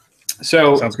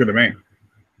 So sounds good to me.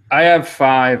 I have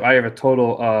 5. I have a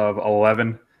total of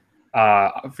 11.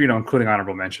 Including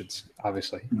honorable mentions,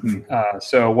 obviously. Mm-hmm.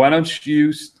 So why don't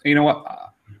you, why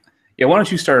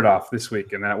don't you start it off this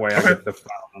week, and that way I get the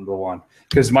final number 1.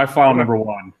 Because my final number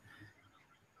 1,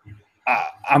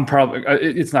 I'm probably,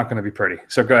 it's not going to be pretty.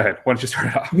 So go ahead. Why don't you start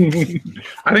it off?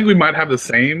 I think we might have the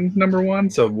same number 1,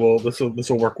 so this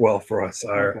will work well for us.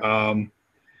 Okay.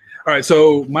 All right,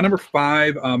 so my number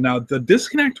 5. Now the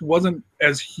disconnect wasn't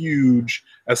as huge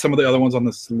as some of the other ones on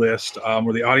this list,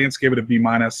 where the audience gave it a B-.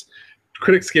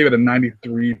 Critics gave it a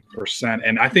 93%,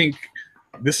 and I think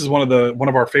this is one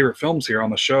of our favorite films here on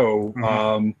the show.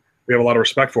 We have a lot of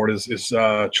respect for it. Is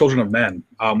Children of Men,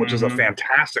 which is a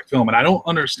fantastic film, and I don't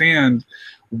understand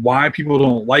why people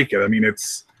don't like it. I mean,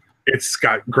 it's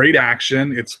got great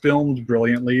action. It's filmed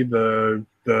brilliantly. The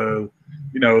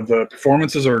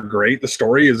performances are great. The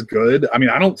story is good. I mean,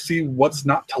 I don't see what's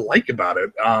not to like about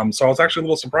it. So I was actually a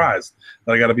little surprised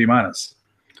that I got a B-.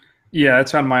 Yeah,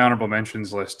 it's on my honorable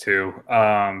mentions list too,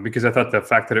 because I thought the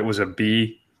fact that it was a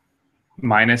B-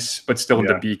 but still in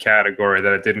the B category,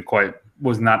 that it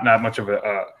was not much of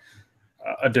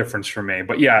a difference for me.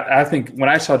 But yeah, I think when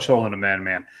I saw Children of Men,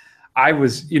 man, I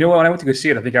was, when I went to go see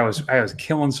it, I think I was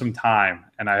killing some time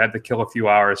and I had to kill a few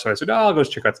hours. So I said, oh, I'll go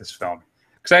check out this film.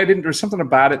 Because there's something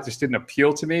about it just didn't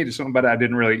appeal to me. There's something about it I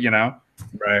didn't really, Right.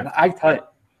 And I tell you,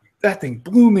 that thing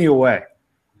blew me away.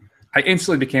 I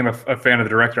instantly became a fan of the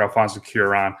director, Alfonso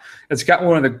Cuarón. It's got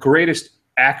one of the greatest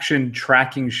action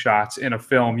tracking shots in a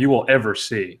film you will ever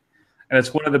see. And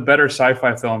it's one of the better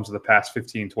sci-fi films of the past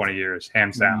 15, 20 years,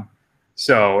 hands down.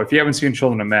 So if you haven't seen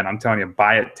Children of Men, I'm telling you,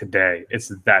 buy it today.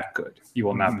 It's that good. You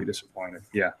will not be disappointed.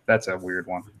 Yeah, that's a weird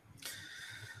one.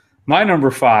 My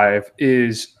number 5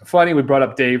 is, funny we brought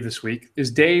up Dave this week,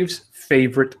 is Dave's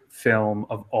favorite film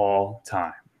of all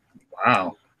time.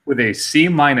 Wow. With a C-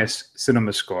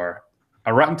 cinema score,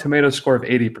 a Rotten Tomatoes score of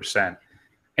 80%,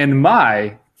 and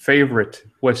my favorite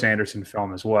Wes Anderson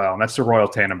film as well, and that's The Royal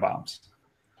Tenenbaums.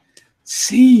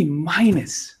 C-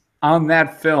 on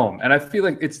that film, and I feel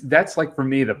like that's like for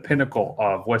me the pinnacle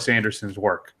of Wes Anderson's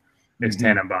work is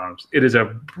Tenenbaums. It is a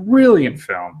brilliant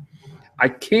film. I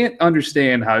can't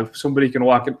understand how somebody can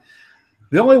walk in.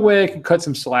 The only way I can cut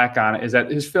some slack on it is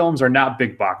that his films are not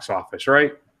big box office,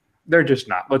 right? They're just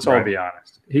not. Let's all be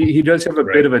honest. He does have a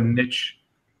bit of a niche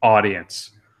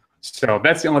audience. So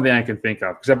that's the only thing I can think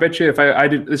of. Because I bet you if I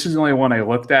did, this is the only one I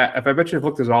looked at. If I bet you I've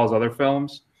looked at all his other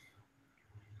films,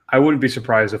 I wouldn't be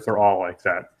surprised if they're all like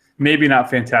that. Maybe not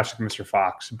Fantastic Mr.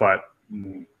 Fox, but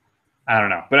I don't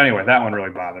know. But anyway, that one really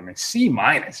bothered me. C- for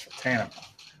Tannenbaum.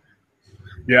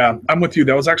 Yeah, I'm with you.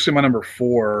 That was actually my number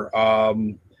 4.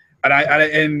 And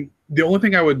the only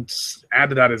thing I would add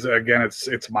to that is, again,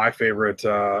 it's my favorite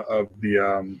of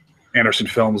the Anderson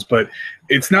films, but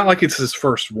it's not like it's his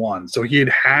first one. So he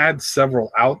had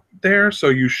several out there, so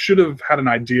you should have had an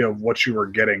idea of what you were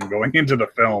getting going into the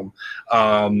film.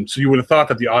 So you would have thought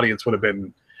that the audience would have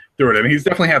been through it. I mean, he's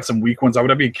definitely had some weak ones. I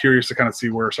would be curious to kind of see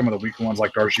where some of the weak ones,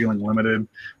 like Darjeeling Limited,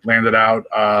 landed out.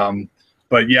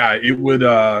 But yeah, it would.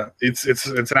 It's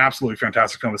an absolutely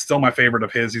fantastic film. It's still my favorite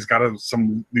of his. He's got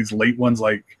these late ones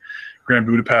like Grand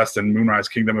Budapest and Moonrise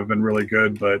Kingdom have been really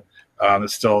good, but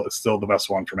it's still the best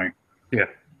one for me. Yeah.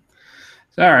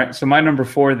 All right. So my number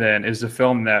 4 then is the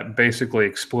film that basically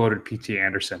exploded P.T.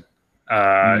 Anderson,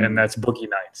 and that's Boogie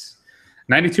Nights.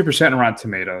 92% on Rotten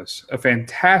Tomatoes. A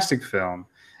fantastic film.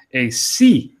 A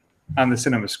C on the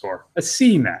cinema score. A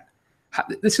C, Matt.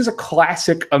 This is a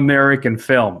classic American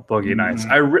film, Boogie Nights.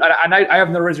 I have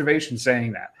no reservation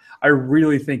saying that. I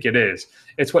really think it is.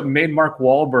 It's what made Mark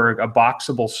Wahlberg a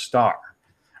boxable star,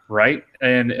 right?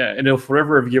 And it'll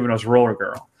forever have given us Roller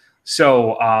Girl.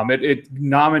 So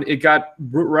it got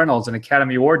Burt Reynolds an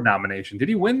Academy Award nomination. Did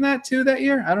he win that too that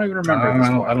year? I don't even remember.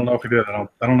 I don't know if he did. I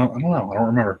don't know. I don't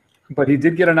remember. But he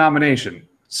did get a nomination.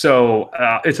 So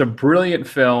it's a brilliant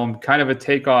film, kind of a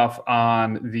takeoff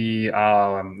on the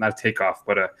not a takeoff,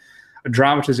 but a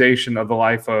dramatization of the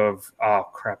life of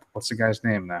what's the guy's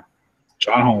name now?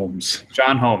 John Holmes.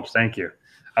 John Holmes. Thank you.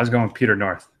 I was going with Peter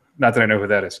North. Not that I know who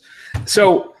that is.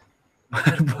 So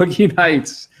Boogie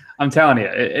Nights, I'm telling you,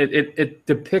 it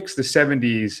depicts the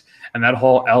 70s and that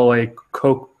whole LA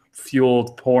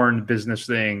coke-fueled porn business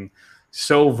thing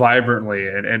so vibrantly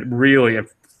and really.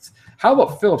 How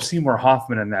about Philip Seymour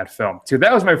Hoffman in that film? Too?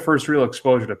 That was my first real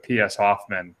exposure to P.S.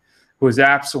 Hoffman, who was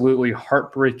absolutely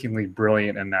heartbreakingly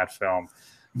brilliant in that film.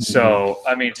 So,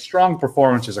 I mean, strong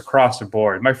performances across the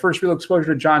board. My first real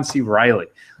exposure to John C. Reilly.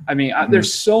 I mean,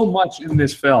 there's so much in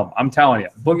this film. I'm telling you,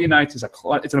 Boogie Nights is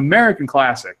it's an American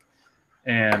classic,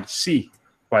 and C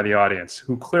by the audience,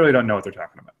 who clearly don't know what they're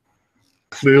talking about.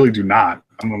 Clearly do not.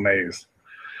 I'm amazed.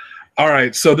 All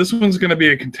right, so this one's going to be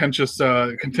a contentious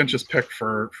pick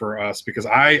for us because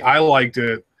I liked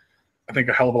it, I think,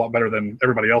 a hell of a lot better than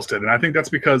everybody else did, and I think that's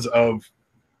because of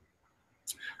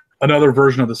another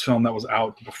version of this film that was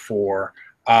out before.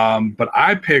 But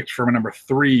I picked for my number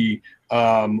 3,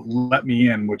 Let Me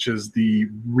In, which is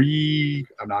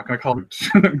I'm not going to call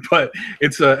it, but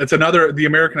it's the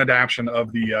American adaptation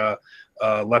of the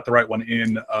Let the Right One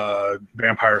In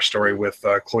vampire story with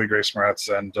Chloe Grace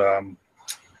Moretz and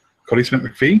Cody Smith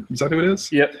McPhee. Is that who it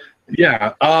is? Yep.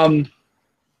 Yeah.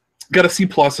 got a C+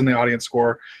 in the audience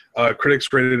score. Critics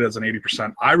rated it as an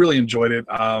 80%. I really enjoyed it.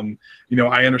 You know,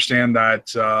 I understand that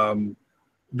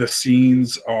the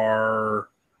scenes are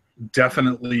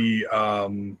definitely a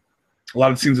lot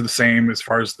of the scenes are the same as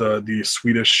far as the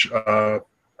Swedish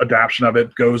adaptation of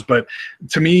it goes, but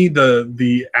to me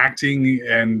the acting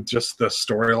and just the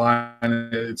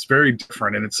storyline, it's very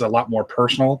different and it's a lot more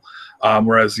personal.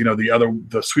 Whereas, you know,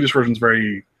 the Swedish version is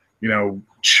very, you know,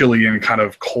 chilly and kind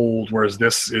of cold, whereas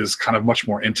this is kind of much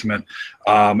more intimate.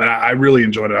 And I really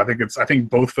enjoyed it. I think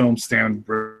both films stand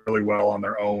really well on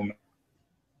their own.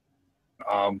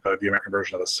 The American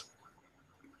version of this.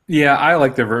 Yeah, I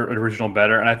like the original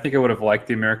better, and I think I would have liked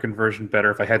the American version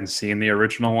better if I hadn't seen the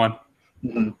original one.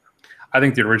 Mm-hmm. I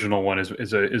think the original one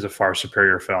is a far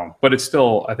superior film, but it's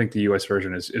still, I think the U.S.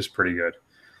 version is pretty good.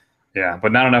 Yeah,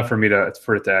 but not enough for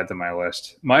it to add to my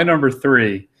list. My number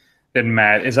 3, then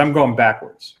Matt, is I'm going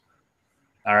backwards.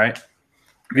 All right,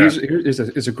 these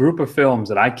is a group of films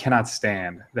that I cannot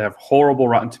stand. They have horrible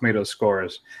Rotten Tomatoes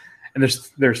scores, and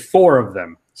there's 4 of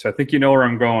them. So I think you know where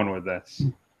I'm going with this.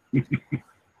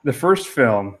 The first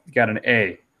film got an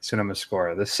A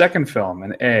Cinemascore. The second film,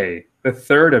 an A. The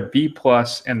third, a B+,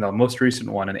 and the most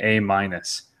recent one, an A-.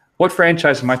 What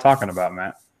franchise am I talking about,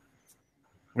 Matt?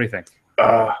 What do you think?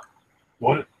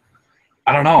 What?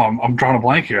 I don't know. I'm drawing a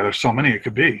blank here. There's so many it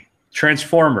could be.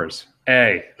 Transformers,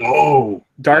 A. Oh,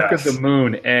 Dark of the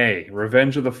Moon, A.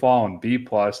 Revenge of the Fallen, B+.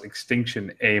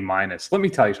 Extinction, A-. Let me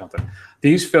tell you something.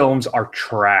 These films are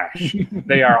trash.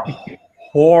 They are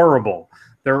horrible.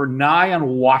 They're nigh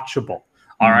unwatchable.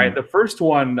 All right. The first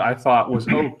one I thought was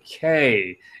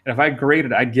okay. And if I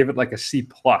graded, I'd give it like a C+.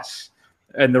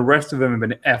 And the rest of them have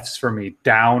been Fs for me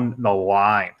down the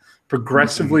line.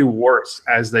 Progressively worse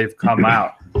as they've come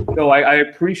out. Though I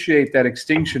appreciate that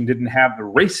Extinction didn't have the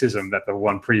racism that the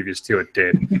one previous to it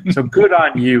did. So good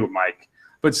on you, Mike.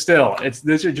 But still,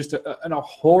 these are just a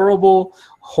horrible,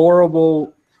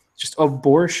 just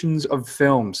abortions of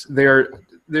films. They're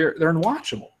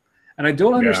unwatchable. And I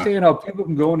don't understand how people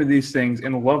can go into these things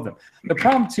and love them. The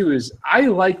problem, too, is I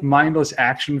like mindless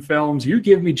action films. You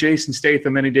give me Jason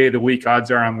Statham any day of the week,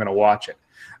 odds are I'm going to watch it.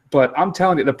 But I'm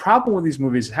telling you, the problem with these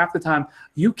movies is half the time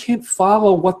you can't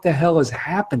follow what the hell is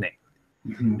happening.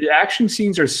 Mm-hmm. The action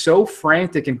scenes are so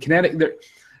frantic and kinetic.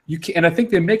 And I think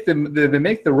they make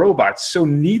the robots so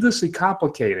needlessly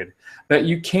complicated that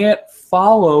you can't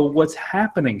follow what's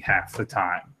happening half the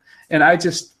time. And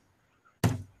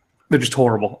they're just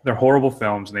horrible. They're horrible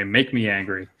films, and they make me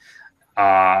angry.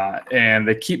 And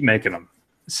they keep making them.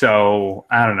 So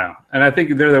I don't know. And I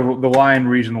think they're the lion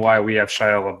reason why we have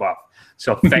Shia LaBeouf.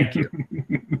 So thank you.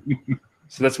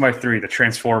 So that's my 3, the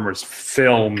Transformers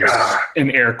films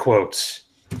in air quotes.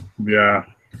 Yeah.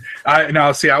 I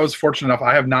was fortunate enough.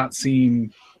 I have not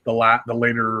seen the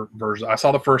later version. I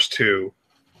saw the first 2.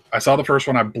 I saw the first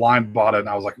one. I blind bought it, and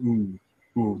I was like, ooh,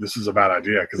 this is a bad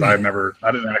idea because I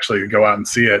didn't actually go out and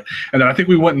see it. And then I think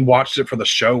we went and watched it for the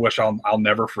show, which I'll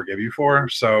never forgive you for.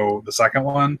 So the second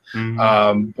one,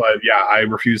 but yeah, I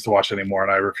refuse to watch it anymore,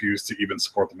 and I refuse to even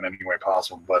support them in any way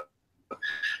possible. But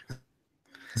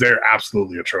they're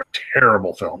absolutely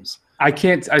terrible films. I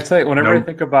tell you, whenever I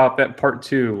think about that part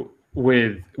 2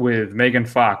 with Megan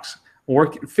Fox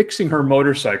fixing her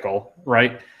motorcycle,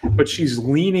 right? But she's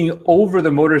leaning over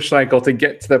the motorcycle to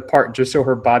get to the part just so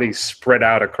her body's spread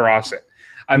out across it.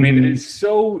 I mean, it's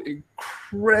so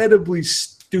incredibly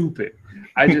stupid.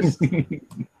 I just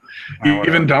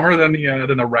even dumber than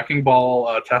the wrecking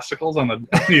ball testicles on the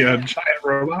giant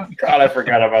robot. God, I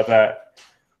forgot about that.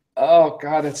 Oh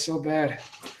God, that's so bad.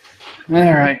 All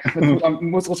right,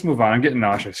 let's move on. I'm getting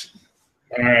nauseous.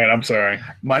 All right, I'm sorry.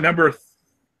 My number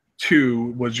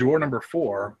 2 was your number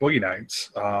 4, Boogie Nights.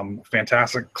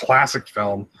 Fantastic, classic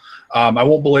film. I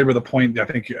won't belabor the point. I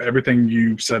think everything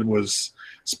you said was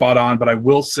spot on, but I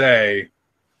will say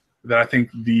that I think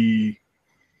the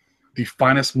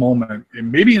finest moment,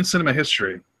 maybe in cinema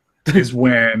history, is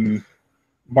when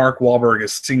Mark Wahlberg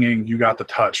is singing "You Got the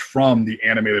Touch" from the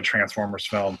animated Transformers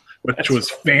film, which was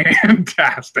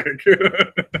fantastic.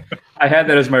 I had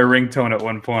that as my ringtone at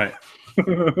one point. You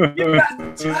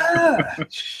got the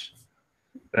touch.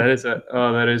 That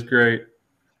is great.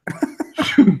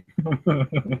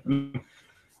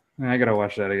 I gotta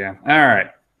watch that again. All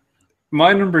right.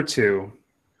 My number 2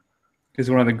 is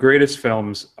one of the greatest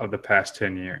films of the past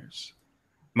 10 years.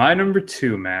 My number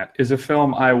 2, Matt, is a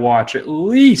film I watch at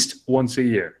least once a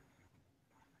year.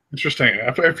 Interesting.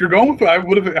 If you're going with,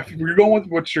 if you're going with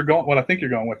what I think you're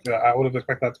going with, I would have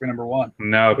expected that to be number 1.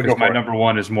 No, because my number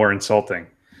 1 is more insulting.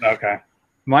 Okay.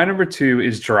 My number 2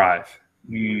 is Drive.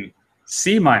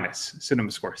 C minus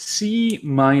CinemaScore. C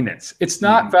minus. It's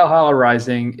not Valhalla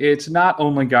Rising. It's not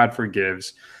Only God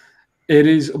Forgives. It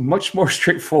is a much more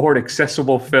straightforward,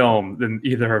 accessible film than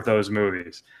either of those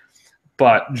movies.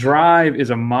 But Drive is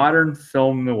a modern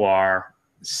film noir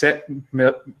set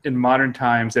in modern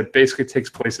times that basically takes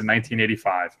place in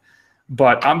 1985.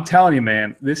 But I'm telling you,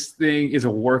 man, this thing is a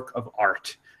work of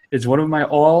art. It's one of my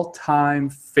all-time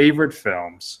favorite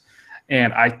films.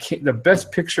 And the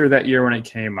best picture that year when it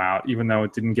came out, even though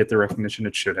it didn't get the recognition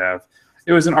it should have,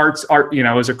 it was it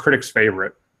was a critic's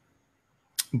favorite.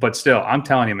 But still, I'm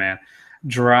telling you, man,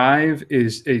 Drive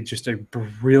is just a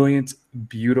brilliant,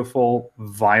 beautiful,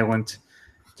 violent,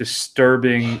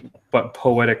 disturbing, but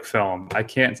poetic film. I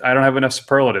don't have enough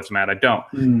superlatives, Matt. I don't.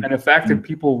 And the fact that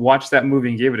people watched that movie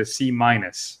and gave it a C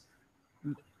minus,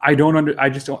 I feel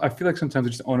like sometimes I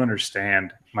just don't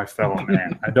understand my fellow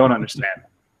man. I don't understand.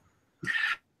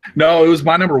 No, it was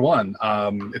my number one.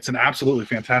 It's an absolutely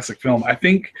fantastic film. I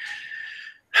think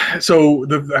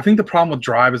the problem with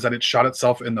Drive is that it shot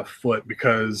itself in the foot,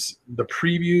 because the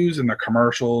previews and the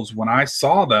commercials, when I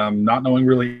saw them, not knowing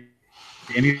really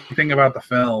anything about the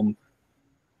film,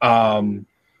 I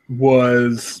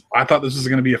thought this was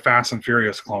going to be a Fast and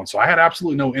Furious clone. So I had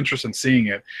absolutely no interest in seeing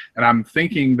it. And I'm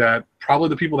thinking that probably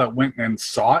the people that went and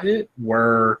saw it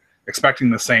were expecting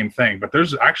the same thing. But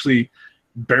there's actually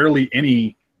barely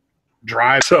any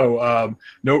Drive. So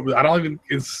no, I don't even.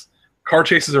 Car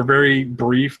chases are very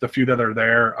brief, the few that are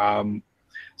there.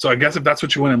 So I guess if that's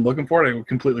what you went in looking for, it would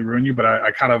completely ruin you. But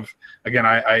I kind of, again,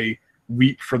 I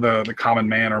weep for the common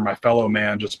man or my fellow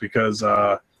man, just because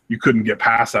you couldn't get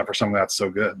past that for something that's so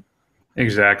good.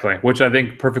 Exactly, which I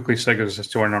think perfectly segues us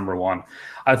to our number one.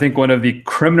 I think one of the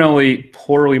criminally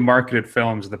poorly marketed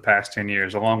films of the past 10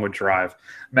 years, along with Drive.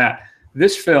 Matt,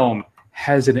 this film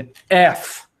has an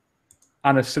F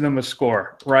on a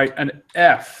CinemaScore, right? An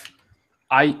F.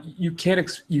 I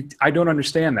don't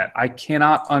understand that. I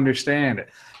cannot understand it.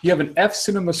 You have an F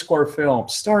CinemaScore film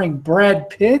starring Brad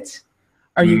Pitt?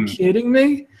 Are you kidding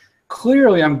me?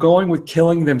 Clearly, I'm going with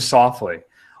Killing Them Softly.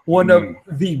 One of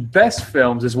the best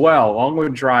films as well, along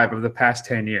with Drive, of the past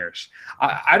 10 years.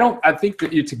 I think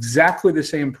that it's exactly the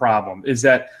same problem, is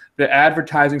that the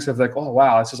advertising stuff, like, oh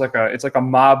wow, it's like a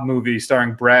mob movie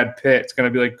starring Brad Pitt. It's gonna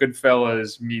be like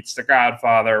Goodfellas meets The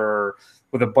Godfather, or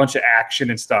with a bunch of action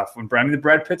and stuff. When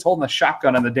Brad Pitt's holding a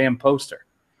shotgun on the damn poster,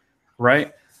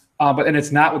 right?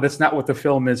 That's not what the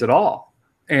film is at all.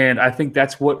 And I think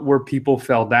that's where people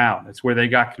fell down. It's where they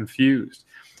got confused.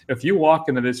 If you walk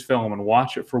into this film and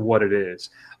watch it for what it is,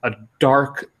 a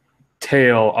dark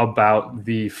tale about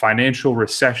the financial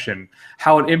recession,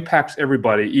 how it impacts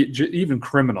everybody, even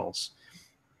criminals.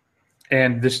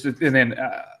 And then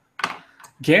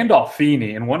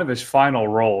Gandolfini, in one of his final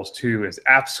roles too, is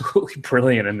absolutely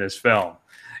brilliant in this film.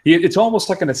 It's almost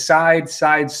like an aside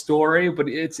side story, but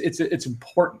it's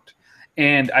important.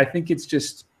 And I think it's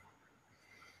just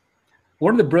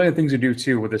one of the brilliant things to do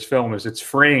too with this film is it's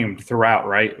framed throughout,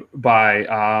 right, by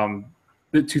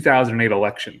the 2008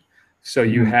 election. So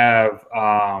you have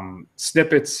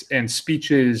snippets and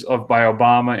speeches by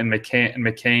Obama and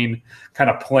McCain kind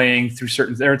of playing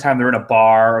through every time they're in a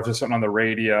bar or if there's something on the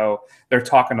radio, they're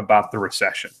talking about the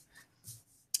recession.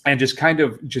 And just kind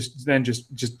of just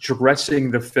dressing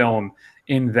the film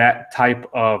in that type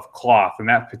of cloth and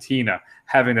that patina,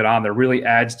 having it on there really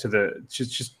adds to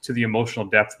the emotional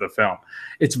depth of the film.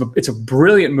 It's a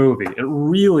brilliant movie. It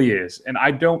really is. And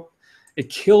it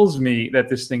kills me that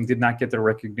this thing did not get the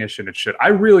recognition it should.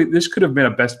 This could have been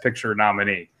a Best Picture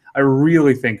nominee. I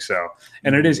really think so.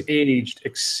 And it is aged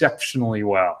exceptionally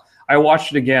well. I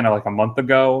watched it again like a month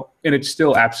ago, and it's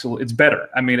still it's better.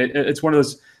 I mean, it's one of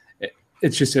those,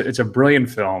 it's a brilliant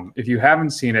film. If you haven't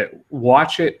seen it,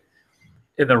 watch it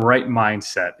in the right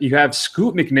mindset. You have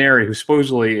Scoot McNairy, who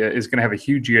supposedly is going to have a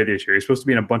huge year this year. He's supposed to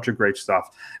be in a bunch of great stuff.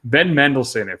 Ben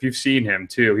Mendelsohn, if you've seen him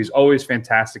too, he's always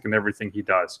fantastic in everything he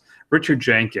does. Richard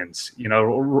Jenkins, Ray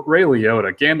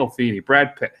Liotta, Gandolfini,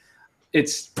 Brad Pitt.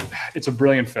 It's a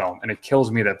brilliant film, and it kills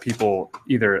me that people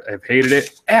either have hated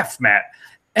it,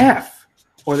 F,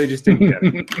 or they just didn't get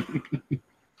it.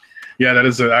 Yeah, that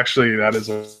is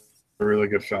a really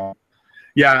good film.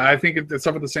 Yeah, I think it's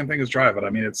suffered the same thing as Drive, but I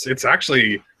mean, it's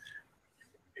actually,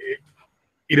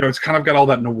 it's kind of got all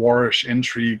that noirish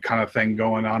intrigue kind of thing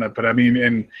going on it. But I mean,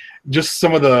 and just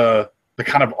some of the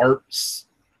kind of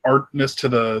artness to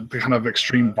the kind of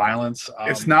extreme violence.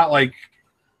 It's not like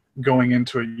going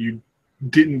into it, you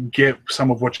didn't get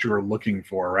some of what you were looking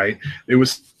for, right? It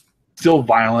was still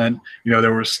violent.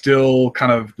 There was still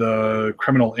kind of the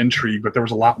criminal intrigue, but there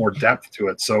was a lot more depth to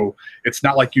it. So it's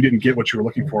not like you didn't get what you were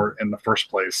looking for in the first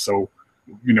place. So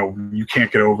you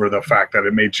can't get over the fact that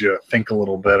it made you think a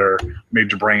little bit or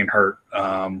made your brain hurt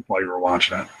while you were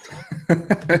watching it.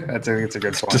 It's a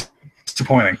good point. Just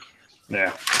disappointing.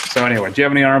 Yeah. So anyway, do you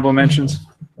have any honorable mentions?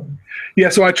 Yeah,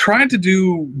 so I tried to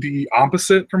do the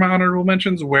opposite for my honorable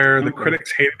mentions, where the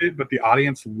critics hated it, but the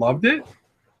audience loved it.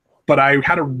 But I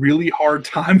had a really hard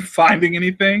time finding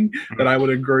anything that I would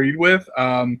agree with.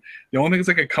 The only things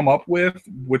I could come up with,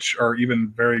 which are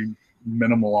even very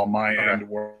minimal on my end,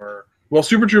 were, well,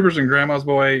 Super Troopers and Grandma's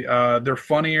Boy. They're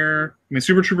funnier. I mean,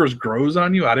 Super Troopers grows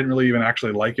on you. I didn't really even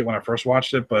actually like it when I first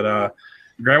watched it, but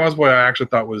Grandma's Boy I actually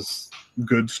thought was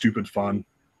good, stupid fun,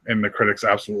 and the critics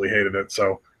absolutely hated it.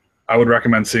 So I would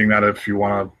recommend seeing that if you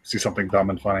want to see something dumb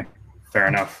and funny. Fair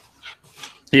enough.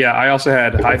 Yeah, I also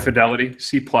had High Fidelity,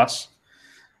 C+. The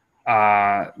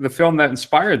film that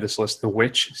inspired this list, The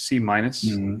Witch, C-.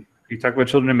 You talk about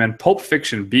children and men. Pulp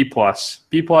Fiction, B+. B+,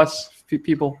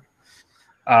 people.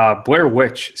 Blair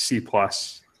Witch, C+.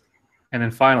 And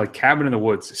then finally, Cabin in the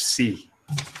Woods, C.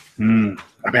 I mean,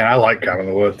 I like Cabin in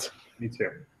the Woods. Me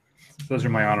too. Those are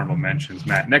my honorable mentions,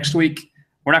 Matt. Next week,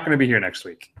 we're not going to be here next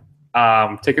week.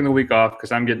 Taking the week off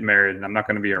because I'm getting married and I'm not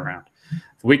going to be around.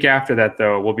 The week after that,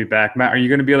 though, we'll be back. Matt, are you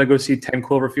going to be able to go see 10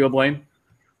 Cloverfield Lane?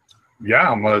 Yeah,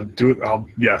 I'm going to do it.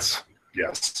 Yes.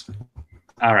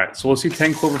 All right, so we'll see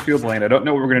 10 Cloverfield Lane. I don't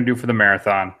know what we're going to do for the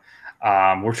marathon.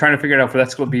 We're trying to figure it out if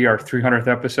that's going to be our 300th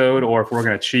episode or if we're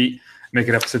going to cheat, make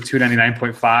it episode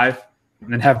 299.5,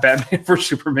 and then have Batman vs.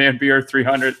 Superman be our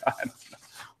 300th.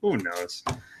 Who knows?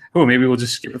 Oh, maybe we'll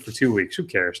just skip it for 2 weeks. Who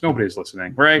cares? Nobody's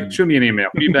listening, right? Shoot me an email.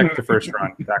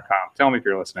 feedback@thefirstrun.com. Tell me if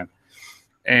you're listening.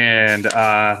 And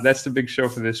that's the big show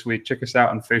for this week. Check us out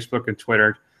on Facebook and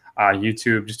Twitter,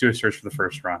 YouTube. Just do a search for The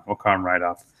First Run. We'll come right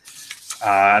up.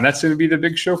 And that's going to be the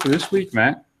big show for this week,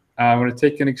 Matt. I'm going to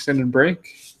take an extended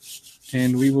break,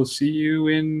 and we will see you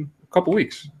in a couple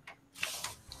weeks.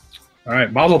 All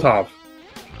right. Mazel tov.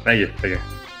 Thank you.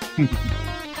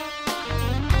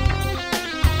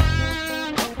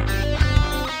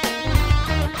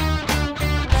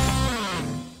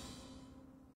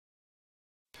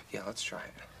 Yeah, let's try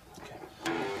it. Okay.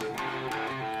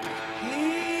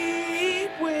 He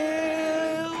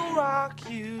will rock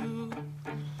you.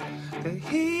 The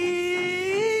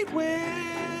heat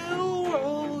will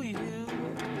roll you.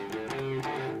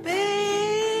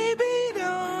 Baby,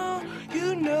 don't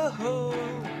you know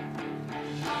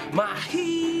my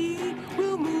heat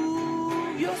will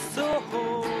move your soul.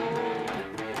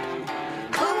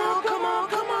 Come on, come on,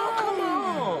 come on, come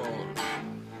on.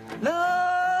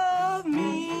 Love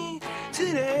me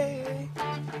today.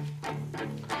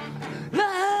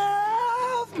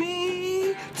 Love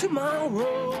me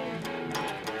tomorrow.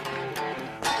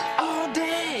 All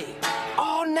day,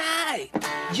 all night,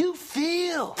 you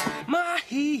feel my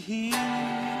heat.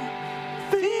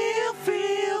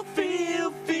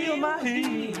 Feel my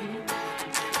heat.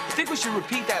 I think we should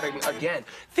repeat that again.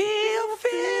 Feel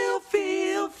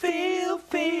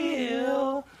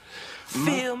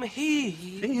my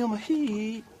heat. Feel my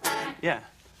heat. Yeah,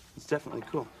 it's definitely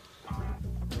cool.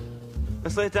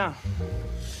 Let's lay it down.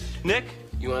 Nick?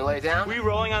 You want to lay it down? We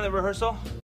rolling on the rehearsal?